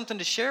person has something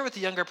to share with a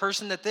younger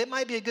person that it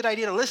might be a good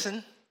idea to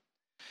listen.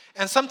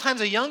 And sometimes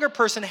a younger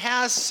person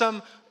has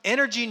some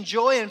energy and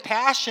joy and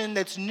passion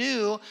that's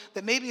new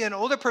that maybe an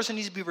older person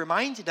needs to be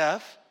reminded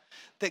of.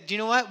 That, do you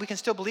know what? We can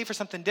still believe for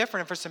something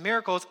different and for some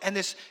miracles and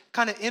this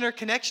kind of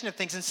interconnection of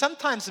things. And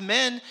sometimes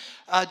men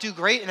do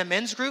great in a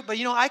men's group, but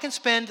I can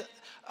spend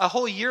a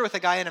whole year with a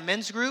guy in a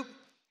men's group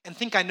and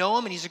think I know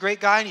him and he's a great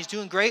guy and he's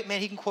doing great.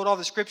 Man, he can quote all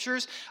the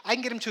scriptures. I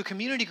can get him to a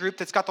community group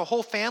that's got the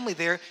whole family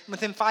there, and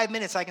within 5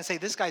 minutes I can say,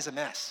 this guy's a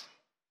mess.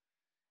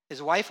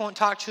 His wife won't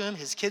talk to him.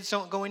 His kids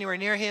don't go anywhere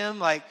near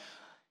him.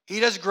 He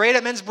does great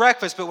at men's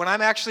breakfast, but when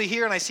I'm actually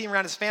here and I see him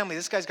around his family,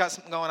 this guy's got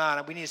something going on,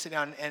 and we need to sit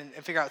down and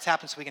figure out what's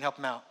happened so we can help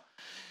him out.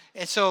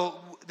 And so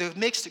the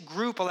mixed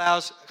group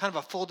allows kind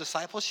of a full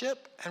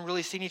discipleship and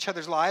really seeing each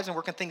other's lives and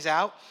working things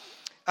out.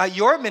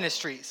 Your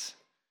ministries,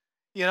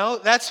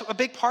 that's a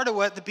big part of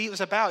what the Beat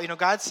was about.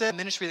 God said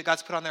ministry that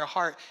God's put on their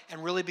heart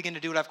and really begin to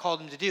do what I've called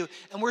them to do.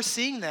 And we're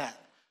seeing that.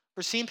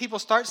 We're seeing people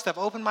start stuff.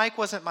 Open mic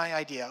wasn't my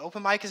idea.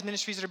 Open mic is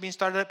ministries that are being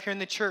started up here in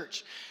the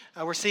church.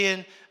 We're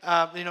seeing,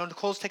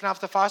 Nicole's taking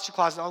off the foster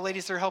closet. All the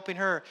ladies that are helping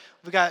her.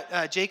 We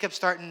got Jacob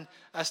starting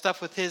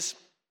stuff with his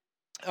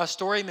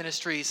story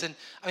ministries.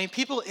 And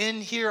people in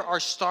here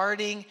are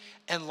starting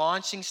and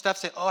launching stuff.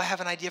 Say, oh, I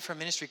have an idea for a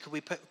ministry.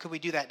 Could we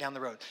do that down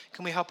the road?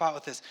 Can we help out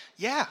with this?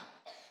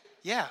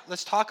 Yeah,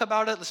 let's talk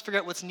about it. Let's figure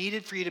out what's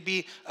needed for you to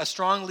be a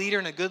strong leader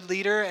and a good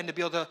leader and to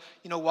be able to,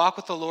 walk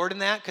with the Lord in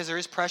that, because there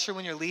is pressure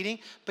when you're leading.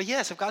 But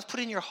yes, if God's put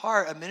in your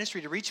heart a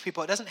ministry to reach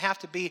people, it doesn't have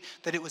to be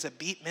that it was a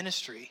Beat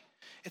ministry.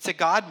 It's a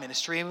God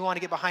ministry, and we want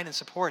to get behind and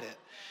support it.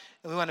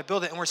 And we want to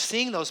build it. And we're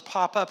seeing those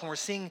pop up, and we're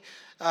seeing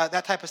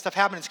that type of stuff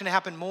happen. It's going to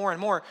happen more and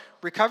more.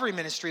 Recovery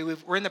ministry,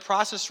 we're in the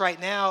process right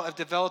now of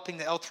developing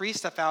the L3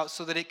 stuff out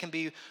so that it can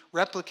be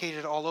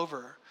replicated all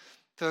over.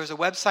 So there's a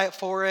website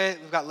for it.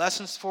 We've got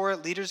lessons for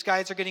it. Leaders'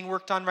 guides are getting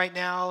worked on right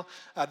now.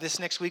 This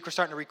next week, we're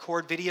starting to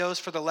record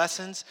videos for the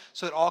lessons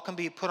so it all can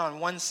be put on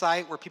one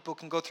site where people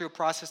can go through a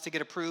process to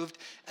get approved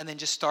and then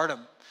just start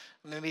them.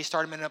 Maybe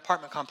start them in an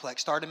apartment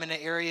complex. Start them in an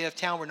area of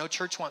town where no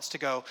church wants to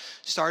go.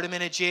 Start them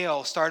in a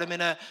jail. Start them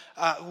in a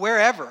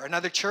wherever,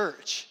 another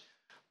church.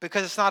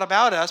 Because it's not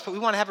about us, but we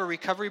want to have a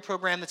recovery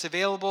program that's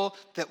available,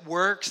 that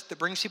works, that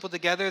brings people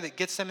together, that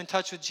gets them in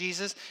touch with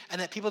Jesus, and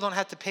that people don't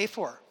have to pay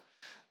for.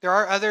 There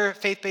are other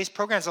faith-based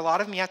programs. A lot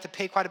of them you have to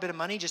pay quite a bit of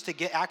money just to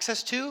get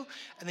access to,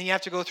 and then you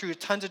have to go through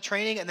tons of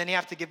training, and then you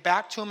have to give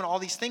back to them and all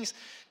these things.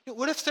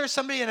 What if there's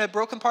somebody in a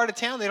broken part of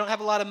town, they don't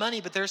have a lot of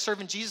money, but they're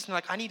serving Jesus, and they're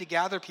like, I need to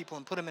gather people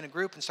and put them in a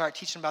group and start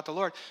teaching them about the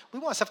Lord. We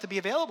want stuff to be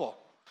available.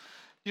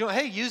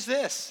 Hey, use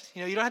this.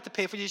 You don't have to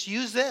pay for it, just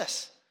use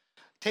this.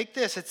 Take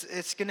this.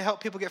 It's going to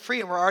help people get free,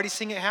 and we're already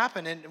seeing it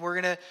happen, and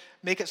we're going to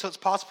make it so it's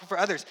possible for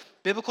others.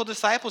 Biblical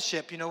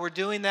discipleship, we're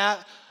doing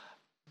that.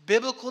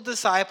 Biblical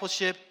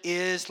discipleship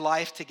is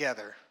life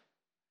together.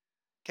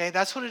 Okay,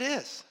 that's what it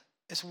is.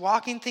 It's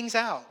walking things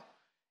out.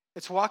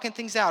 It's walking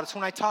things out. It's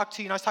when I talk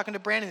to, I was talking to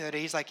Brandon the other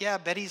day. He's like, yeah,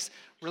 Betty's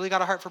really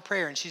got a heart for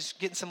prayer, and she's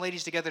getting some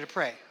ladies together to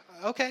pray.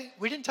 Okay,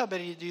 we didn't tell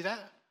Betty to do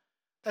that.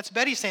 That's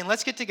Betty saying,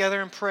 let's get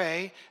together and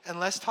pray, and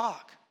let's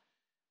talk.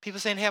 People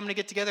saying, hey, I'm going to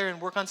get together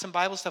and work on some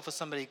Bible stuff with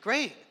somebody.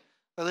 Great.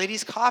 The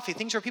ladies' coffee,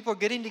 things where people are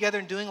getting together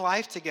and doing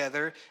life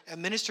together and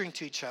ministering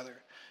to each other.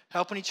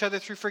 Helping each other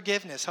through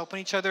forgiveness, helping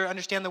each other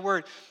understand the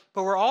word.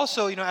 But we're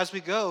also, as we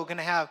go, going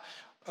to have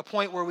a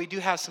point where we do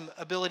have some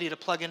ability to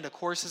plug into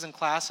courses and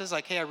classes.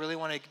 Like, hey, I really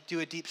want to do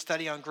a deep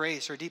study on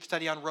grace or a deep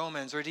study on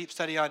Romans or a deep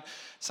study on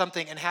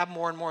something, and have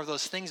more and more of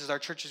those things as our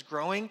church is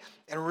growing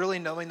and really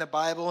knowing the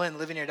Bible and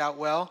living it out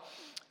well.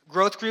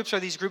 Growth groups are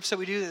these groups that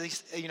we do,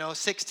 these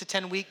 6 to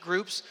 10 week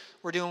groups.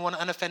 We're doing one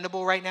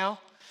Unoffendable right now.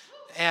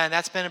 And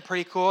that's been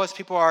pretty cool as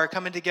people are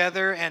coming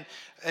together and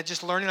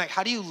just learning,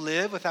 how do you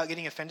live without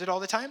getting offended all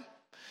the time?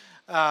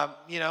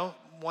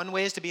 One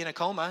way is to be in a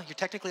coma. You're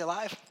technically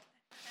alive.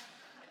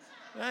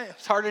 Right?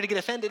 It's harder to get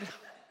offended.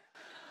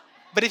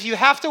 But if you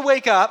have to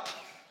wake up,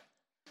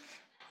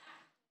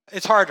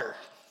 it's harder,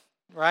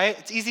 right?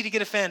 It's easy to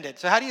get offended.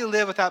 So how do you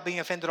live without being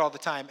offended all the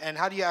time? And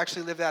how do you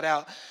actually live that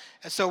out?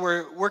 And so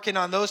we're working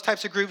on those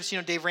types of groups.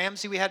 Dave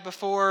Ramsey we had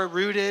before,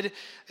 Rooted,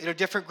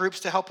 different groups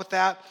to help with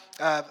that.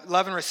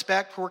 Love and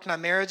Respect, we're working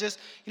on marriages.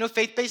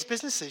 Faith-based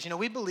businesses.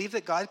 We believe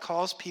that God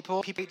calls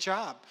people a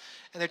job.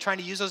 And they're trying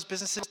to use those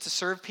businesses to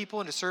serve people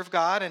and to serve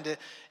God and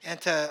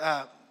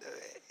to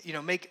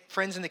make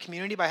friends in the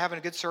community by having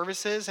good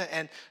services.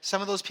 And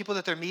some of those people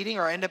that they're meeting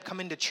end up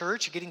coming to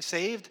church, getting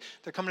saved.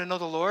 They're coming to know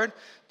the Lord.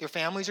 Their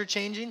families are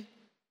changing.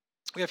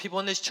 We have people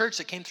in this church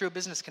that came through a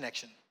business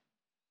connection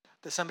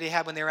that somebody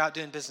had when they were out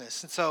doing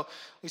business. And so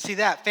we see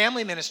that.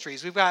 Family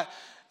ministries. We've got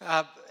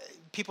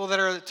people that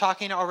are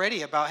talking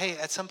already about, hey,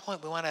 at some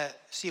point we want to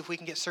see if we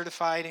can get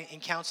certified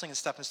in counseling and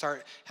stuff and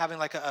start having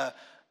a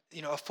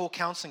full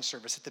counseling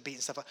service at the Beat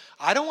and stuff.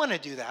 I don't want to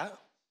do that.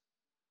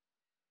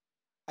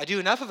 I do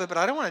enough of it, but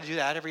I don't want to do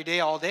that every day,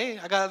 all day.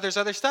 There's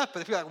other stuff,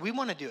 but if you're like, we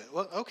want to do it.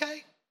 Well,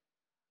 okay,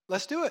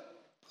 let's do it.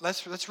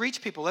 Let's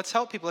reach people. Let's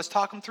help people. Let's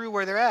talk them through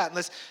where they're at, and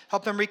let's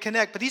help them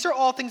reconnect. But these are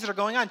all things that are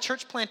going on.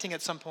 Church planting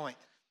at some point.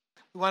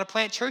 We want to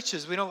plant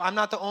churches. I'm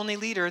not the only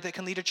leader that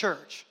can lead a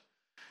church.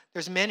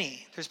 There's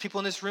many. There's people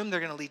in this room that are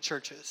going to lead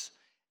churches.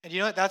 And you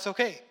know what? That's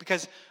okay,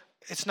 because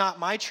it's not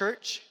my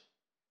church.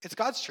 It's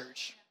God's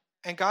church.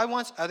 And God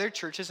wants other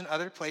churches and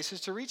other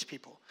places to reach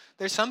people.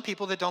 There's some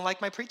people that don't like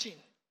my preaching.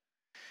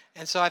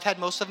 And so I've had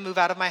most of them move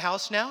out of my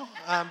house now.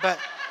 But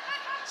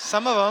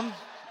some of them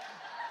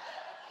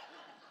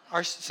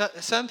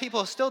some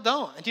people still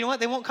don't. And you know what?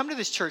 They won't come to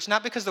this church,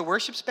 not because the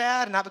worship's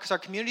bad, and not because our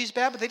community's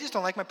bad, but they just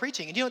don't like my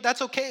preaching. And you know what?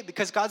 That's okay,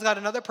 because God's got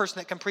another person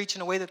that can preach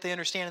in a way that they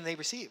understand and they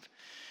receive.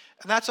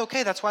 And that's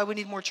okay. That's why we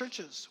need more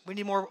churches. We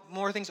need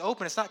more things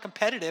open. It's not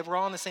competitive. We're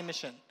all on the same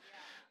mission.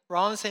 We're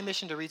all on the same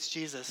mission to reach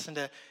Jesus and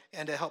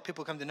to help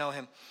people come to know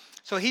him.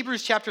 So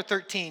Hebrews chapter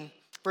 13,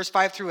 verse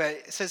 5 through 8,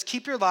 it says,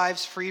 keep your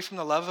lives free from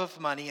the love of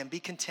money and be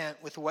content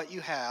with what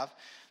you have,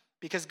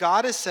 because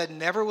God has said,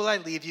 never will I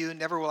leave you,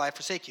 never will I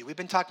forsake you. We've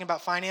been talking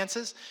about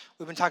finances.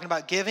 We've been talking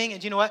about giving.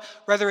 And you know what?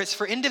 Whether it's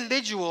for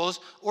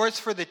individuals or it's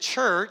for the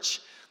church,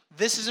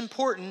 this is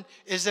important,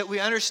 is that we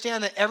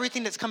understand that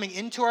everything that's coming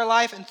into our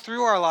life and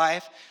through our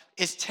life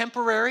is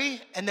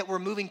temporary, and that we're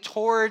moving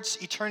towards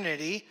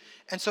eternity.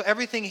 And so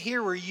everything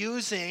here we're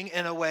using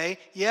in a way,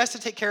 yes, to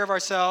take care of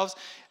ourselves,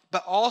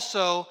 but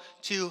also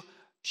to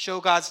show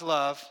God's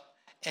love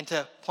and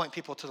to point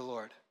people to the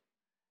Lord.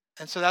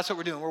 And so that's what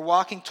we're doing. We're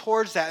walking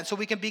towards that. And so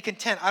we can be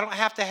content. I don't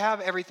have to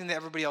have everything that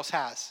everybody else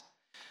has.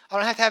 I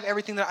don't have to have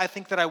everything that I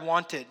think that I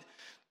wanted.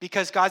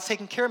 because God's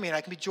taking care of me, and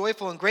I can be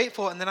joyful and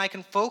grateful, and then I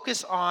can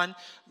focus on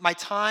my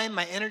time,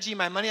 my energy,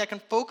 my money. I can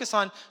focus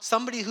on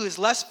somebody who is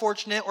less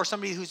fortunate or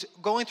somebody who's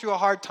going through a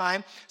hard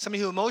time,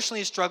 somebody who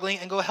emotionally is struggling,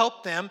 and go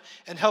help them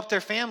and help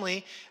their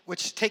family,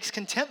 which takes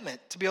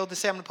contentment to be able to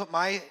say, I'm going to put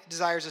my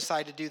desires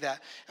aside to do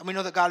that. And we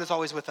know that God is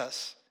always with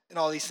us in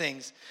all these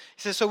things.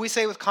 He says, so we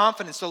say with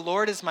confidence, the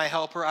Lord is my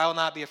helper, I will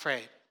not be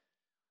afraid.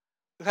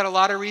 We've had a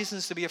lot of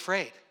reasons to be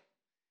afraid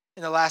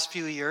in the last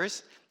few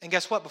years. And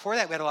guess what? Before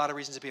that, we had a lot of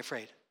reasons to be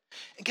afraid.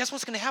 And guess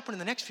what's going to happen in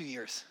the next few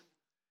years?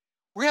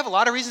 We have a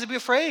lot of reasons to be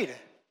afraid.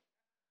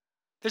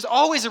 There's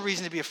always a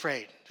reason to be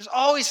afraid. There's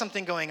always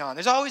something going on.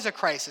 There's always a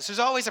crisis. There's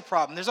always a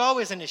problem. There's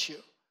always an issue.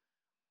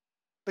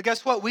 But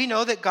guess what? We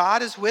know that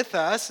God is with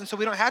us, and so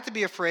we don't have to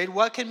be afraid.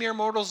 What can mere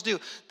mortals do?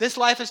 This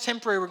life is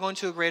temporary. We're going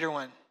to a greater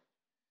one.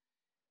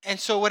 And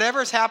so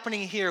whatever is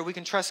happening here, we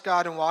can trust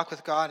God and walk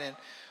with God in.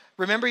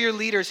 Remember your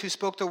leaders who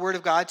spoke the word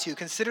of God to you.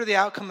 Consider the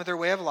outcome of their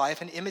way of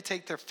life and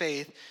imitate their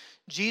faith.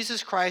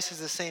 Jesus Christ is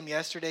the same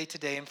yesterday,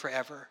 today, and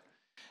forever.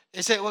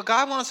 Is that what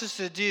God wants us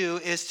to do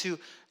is to,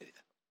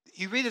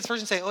 you read this verse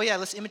and say, oh yeah,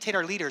 let's imitate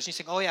our leaders. And you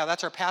think, oh yeah,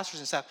 that's our pastors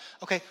and stuff.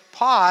 Okay,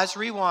 pause,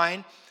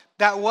 rewind.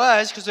 That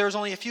was because there was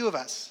only a few of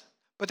us.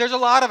 But there's a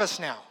lot of us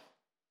now.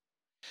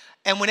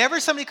 And whenever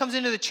somebody comes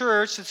into the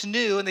church that's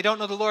new and they don't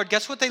know the Lord,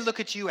 guess what they look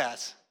at you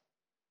as?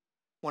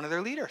 One of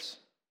their leaders.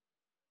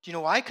 Do you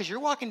know why? Because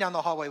you're walking down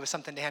the hallway with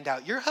something to hand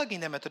out. You're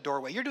hugging them at the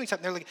doorway. You're doing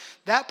something. They're like,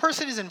 that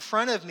person is in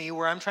front of me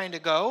where I'm trying to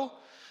go.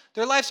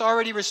 Their life's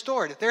already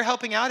restored. They're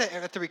helping out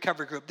at the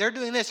recovery group. They're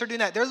doing this. They're doing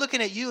that. They're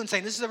looking at you and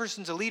saying, this is a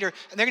person's a leader.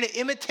 And they're going to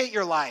imitate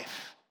your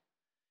life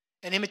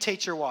and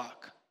imitate your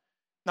walk.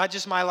 Not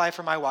just my life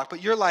or my walk,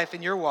 but your life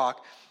and your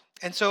walk.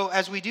 And so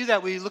as we do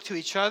that, we look to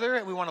each other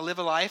and we want to live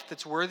a life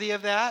that's worthy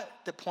of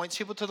that points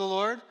people to the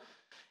Lord,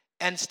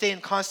 and stay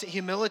in constant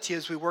humility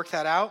as we work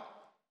that out.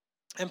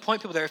 And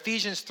point people there.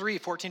 Ephesians 3,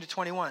 14 to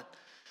 21. It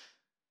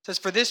says,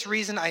 for this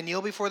reason I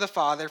kneel before the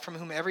Father, from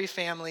whom every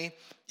family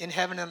in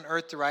heaven and on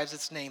earth derives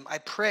its name. I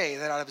pray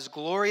that out of his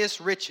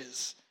glorious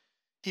riches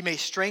he may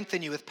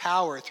strengthen you with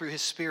power through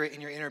his Spirit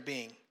in your inner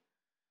being,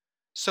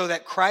 so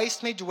that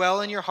Christ may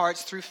dwell in your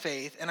hearts through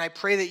faith. And I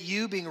pray that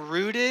you, being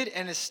rooted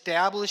and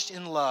established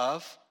in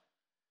love,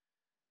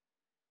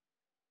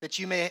 that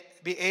you may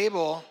be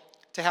able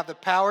to have the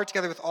power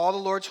together with all the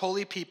Lord's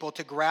holy people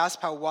to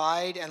grasp how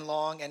wide and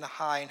long and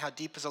high and how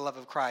deep is the love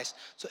of Christ.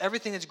 So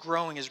everything that's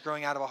growing is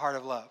growing out of a heart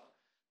of love.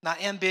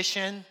 Not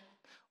ambition.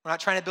 We're not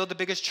trying to build the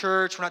biggest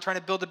church. We're not trying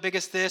to build the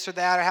biggest this or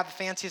that or have the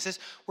fanciest this.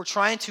 We're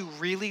trying to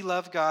really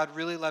love God,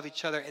 really love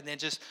each other, and then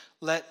just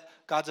let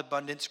God's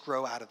abundance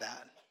grow out of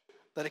that.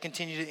 Let it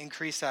continue to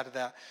increase out of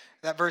that.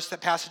 That verse,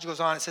 that passage goes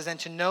on. It says, and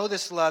to know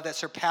this love that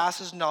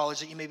surpasses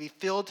knowledge, that you may be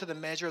filled to the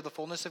measure of the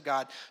fullness of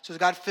God. So as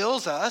God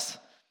fills us,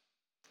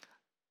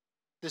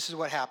 this is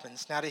what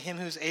happens. Now to him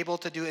who's able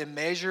to do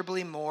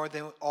immeasurably more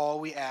than all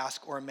we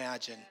ask or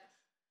imagine,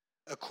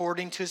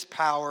 according to his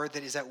power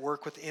that is at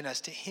work within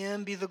us, to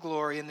him be the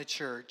glory in the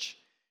church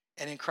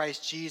and in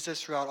Christ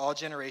Jesus throughout all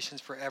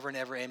generations, forever and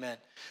ever. Amen.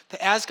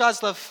 That as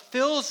God's love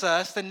fills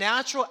us, the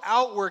natural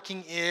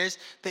outworking is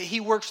that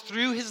he works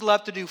through his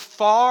love to do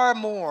far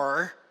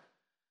more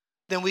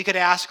than we could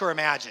ask or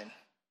imagine.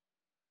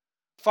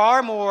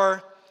 Far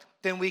more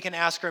than we can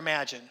ask or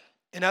imagine.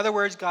 In other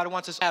words, God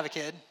wants us to have a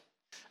kid.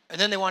 And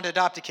then they wanted to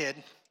adopt a kid.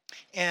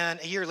 And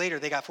a year later,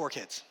 they got 4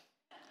 kids.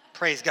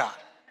 Praise God.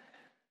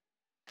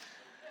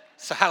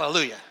 So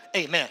hallelujah.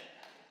 Amen.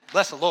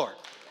 Bless the Lord.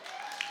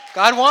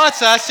 God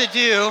wants us to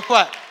do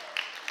what?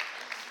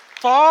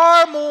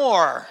 Far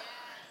more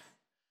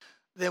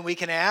than we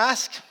can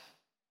ask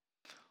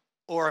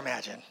or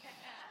imagine.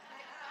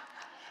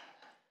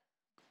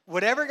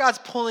 Whatever God's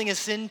pulling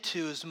us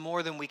into is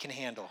more than we can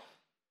handle,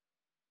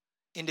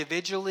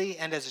 individually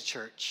and as a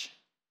church.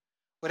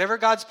 Whatever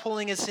God's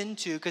pulling us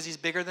into, because he's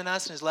bigger than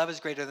us and his love is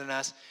greater than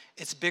us,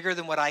 it's bigger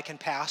than what I can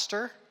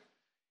pastor.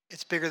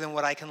 It's bigger than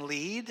what I can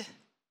lead.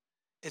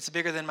 It's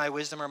bigger than my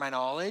wisdom or my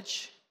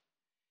knowledge.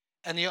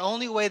 And the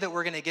only way that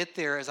we're going to get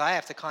there is I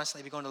have to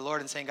constantly be going to the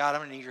Lord and saying, God,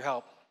 I'm going to need your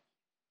help.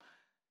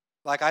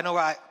 Like I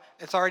know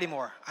it's already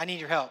more. I need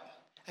your help.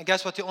 And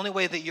guess what? The only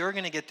way that you're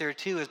going to get there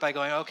too is by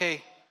going,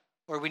 okay,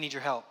 Lord, we need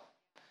your help.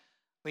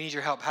 We need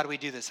your help. How do we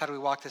do this? How do we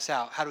walk this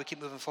out? How do we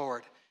keep moving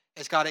forward?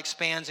 As God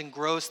expands and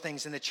grows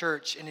things in the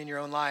church and in your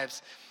own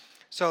lives.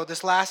 So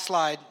this last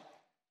slide,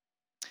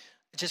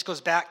 it just goes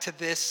back to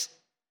this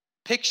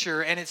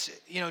picture, and it's,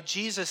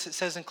 Jesus, it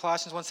says in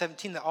Colossians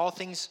 1:17 that all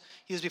things,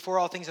 he was before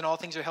all things, and all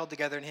things are held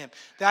together in him.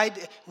 The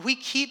idea, we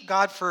keep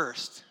God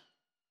first.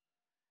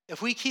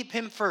 If we keep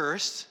him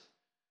first,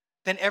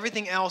 then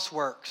everything else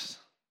works.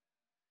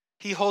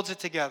 He holds it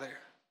together.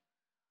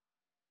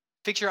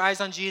 Fix your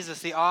eyes on Jesus,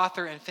 the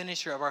author and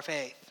finisher of our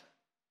faith,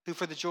 who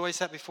for the joy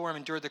set before him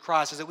endured the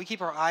cross. Is that we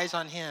keep our eyes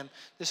on him.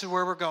 This is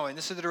where we're going.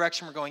 This is the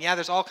direction we're going. Yeah,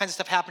 there's all kinds of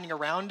stuff happening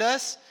around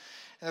us,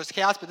 and there's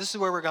chaos, but this is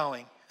where we're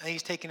going. And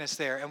he's taking us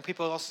there, and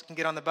people else can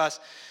get on the bus.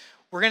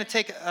 We're going to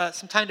take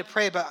some time to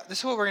pray, but this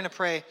is what we're going to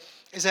pray,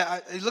 is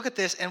that look at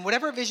this, and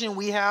whatever vision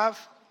we have,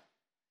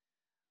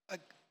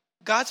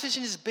 God's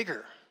vision is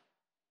bigger.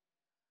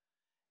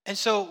 And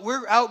so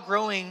we're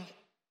outgrowing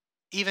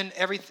even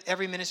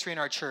every ministry in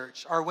our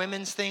church. Our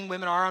women's thing,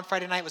 Women Are on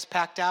Friday night, was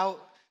packed out.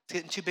 It's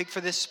getting too big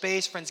for this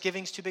space.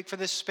 Friendsgiving's too big for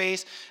this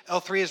space.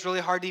 L3 is really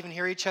hard to even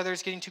hear each other.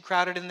 It's getting too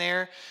crowded in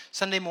there.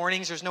 Sunday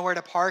mornings, there's nowhere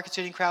to park. It's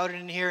getting crowded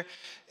in here.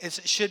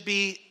 It should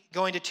be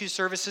going to 2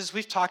 services.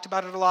 We've talked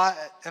about it a lot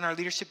in our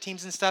leadership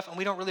teams and stuff, and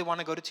we don't really want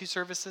to go to 2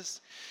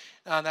 services.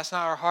 That's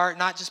not our heart.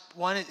 Not just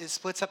one, it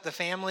splits up the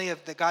family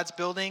of the God's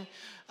building.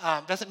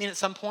 Doesn't mean at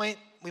some point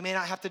we may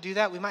not have to do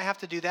that. We might have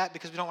to do that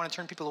because we don't want to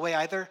turn people away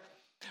either.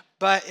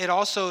 But it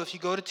also, if you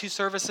go to 2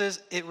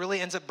 services, it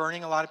really ends up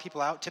burning a lot of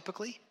people out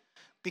typically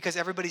because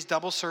everybody's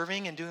double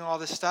serving and doing all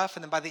this stuff.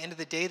 And then by the end of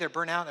the day, they're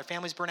burnt out, and their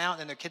families burn out, and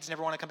then their kids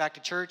never want to come back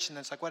to church. And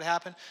then it's like, what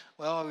happened?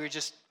 Well, we were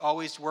just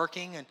always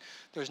working, and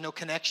there's no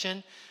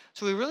connection.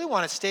 So we really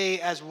want to stay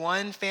as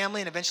one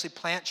family and eventually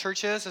plant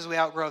churches as we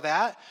outgrow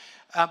that.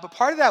 But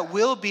part of that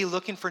will be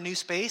looking for new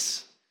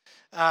space.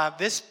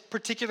 This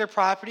particular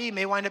property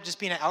may wind up just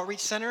being an outreach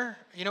center,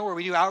 where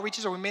we do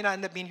outreaches, or we may not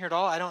end up being here at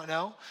all. I don't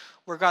know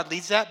where God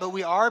leads that. But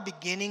we are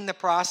beginning the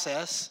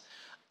process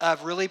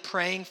of really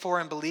praying for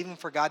and believing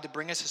for God to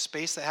bring us a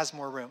space that has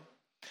more room.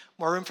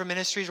 More room for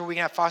ministries where we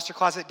can have foster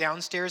closet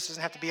downstairs. It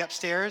doesn't have to be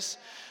upstairs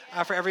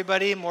for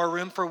everybody. More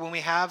room for when we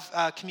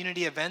have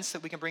community events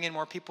that we can bring in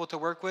more people to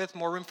work with.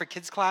 More room for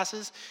kids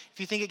classes. If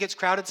you think it gets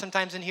crowded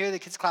sometimes in here, the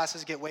kids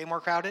classes get way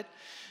more crowded.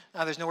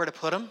 There's nowhere to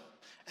put them.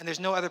 And there's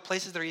no other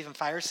places that are even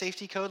fire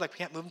safety code. Like we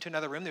can't move them to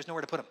another room. There's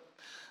nowhere to put them.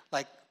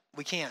 Like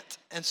we can't.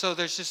 And so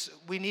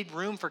we need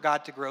room for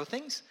God to grow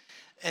things.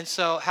 And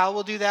so how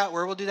we'll do that,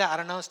 where we'll do that, I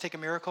don't know. Let's take a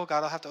miracle.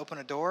 God will have to open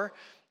a door.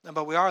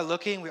 But we are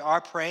looking, we are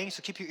praying.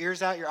 So keep your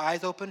ears out, your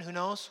eyes open. Who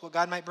knows what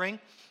God might bring.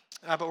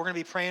 But we're going to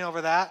be praying over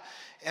that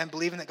and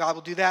believing that God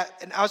will do that.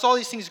 And as all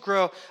these things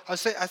grow, I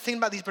was thinking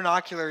about these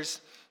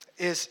binoculars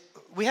is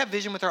we have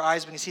vision with our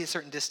eyes. We can see a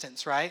certain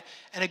distance, right?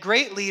 And a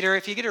great leader,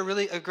 if you get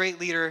a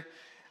great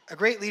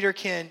leader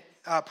can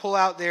pull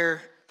out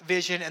their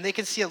vision and they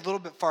can see a little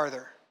bit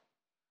farther,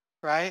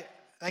 right?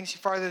 I can see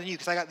farther than you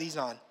because I got these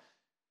on.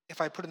 If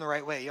I put them the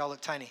right way, y'all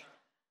look tiny.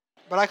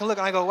 But I can look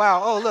and I go,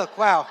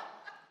 wow.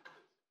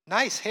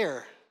 Nice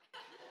hair.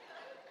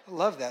 I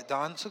love that,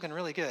 Don. It's looking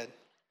really good.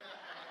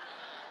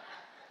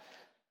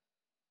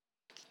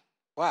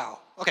 Wow.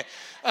 Okay.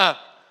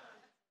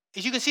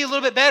 You can see a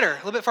little bit better, a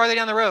little bit farther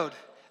down the road.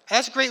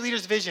 That's a great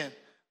leader's vision.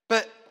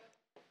 But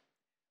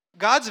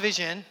God's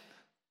vision,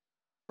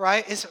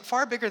 right, is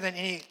far bigger than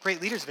any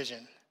great leader's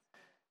vision.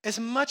 It's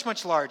much,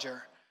 much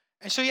larger.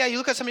 And so, you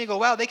look at somebody and go,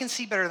 wow, they can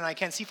see better than I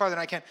can, see farther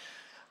than I can.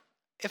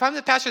 If I'm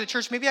the pastor of the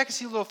church, maybe I can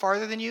see a little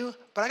farther than you,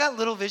 but I got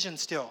little vision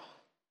still.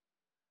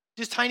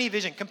 Just tiny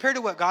vision compared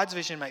to what God's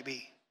vision might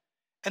be.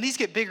 And these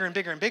get bigger and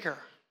bigger and bigger.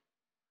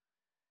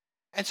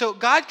 And so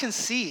God can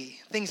see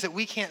things that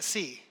we can't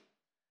see.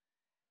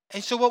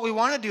 And so what we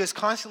want to do is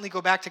constantly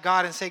go back to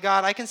God and say,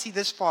 God, I can see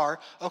this far.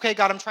 Okay,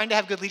 God, I'm trying to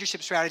have good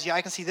leadership strategy.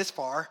 I can see this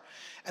far.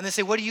 And then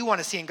say, what do you want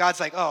to see? And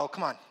God's like, oh,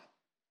 come on.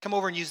 Come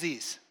over and use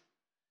these.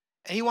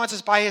 And he wants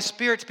us by his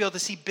Spirit to be able to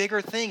see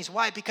bigger things.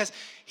 Why? Because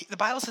the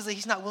Bible says that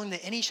he's not willing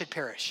that any should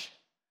perish.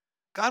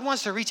 God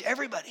wants to reach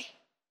everybody.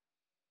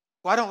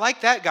 Well, I don't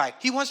like that guy.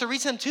 He wants to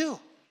reach them too.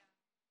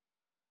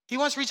 He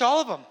wants to reach all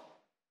of them.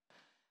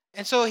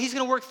 And so he's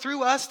going to work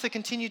through us to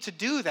continue to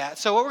do that.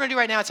 So what we're going to do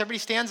right now is everybody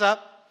stands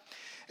up,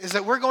 is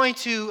that we're going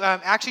to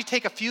actually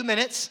take a few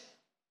minutes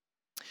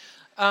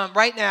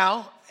right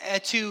now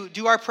to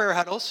do our prayer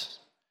huddles.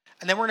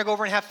 And then we're going to go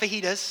over and have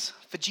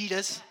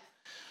fajitas.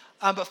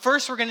 But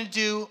first, we're going to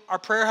do our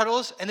prayer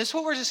huddles, and this is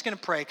what we're just going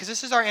to pray, because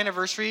this is our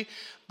anniversary.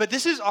 But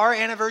this is our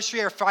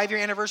anniversary, our 5-year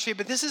anniversary.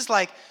 But this is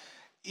like,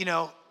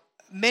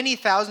 many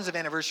thousands of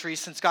anniversaries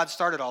since God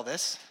started all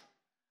this.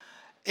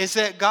 Is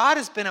that God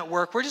has been at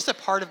work. We're just a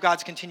part of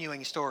God's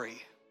continuing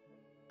story.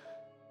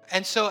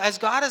 And so as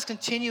God is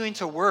continuing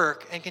to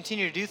work and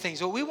continue to do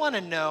things, what we want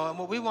to know and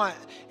what we want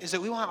is that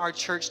we want our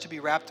church to be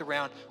wrapped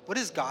around what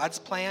is God's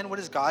plan, what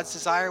is God's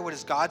desire, what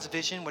is God's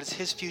vision, what is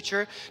his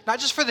future, not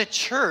just for the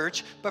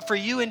church, but for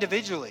you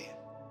individually,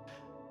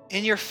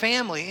 in your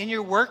family, in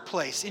your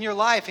workplace, in your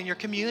life, in your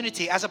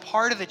community, as a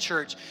part of the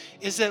church,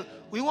 is that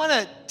we want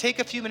to take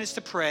a few minutes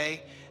to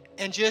pray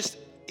and just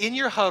in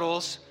your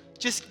huddles,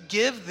 just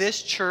give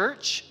this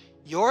church,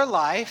 your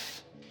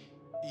life,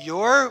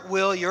 your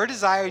will, your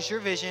desires,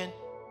 your vision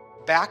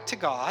back to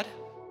God.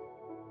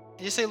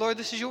 And just say, Lord,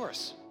 this is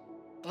yours.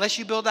 Unless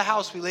you build a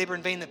house, we labor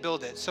in vain that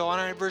build it. So on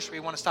our anniversary,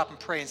 we want to stop and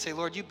pray and say,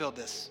 Lord, you build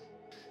this.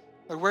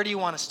 Lord, where do you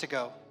want us to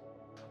go?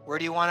 Where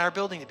do you want our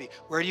building to be?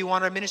 Where do you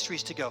want our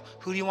ministries to go?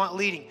 Who do you want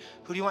leading?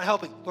 Who do you want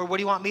helping? Lord, what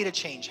do you want me to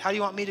change? How do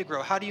you want me to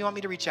grow? How do you want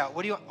me to reach out?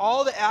 What do you want?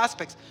 All the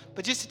aspects.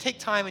 But just to take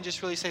time and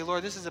just really say,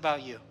 Lord, this is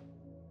about you.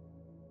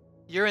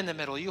 You're in the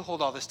middle. You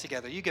hold all this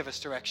together. You give us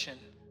direction.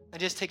 And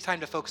just take time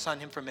to focus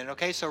on him for a minute,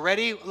 okay? So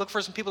ready? Look for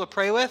some people to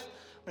pray with.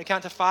 I'm going to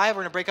count to 5.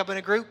 We're going to break up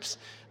into groups.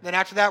 And then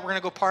after that, we're going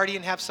to go party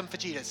and have some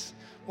fajitas.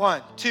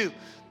 1, 2,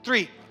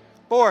 3,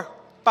 4,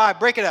 5.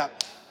 Break it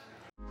up.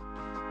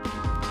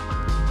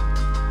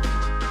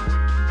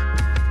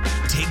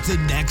 Take Take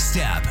the next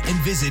step and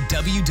visit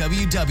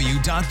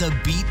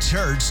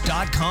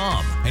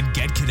www.thebeatchurch.com and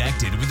get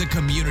connected with a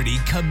community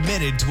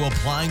committed to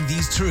applying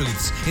these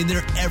truths in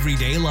their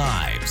everyday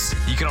lives.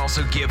 You can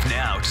also give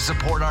now to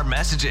support our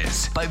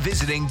messages by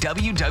visiting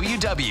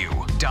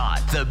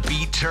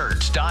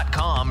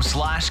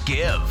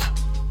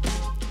www.thebeatchurch.com/give.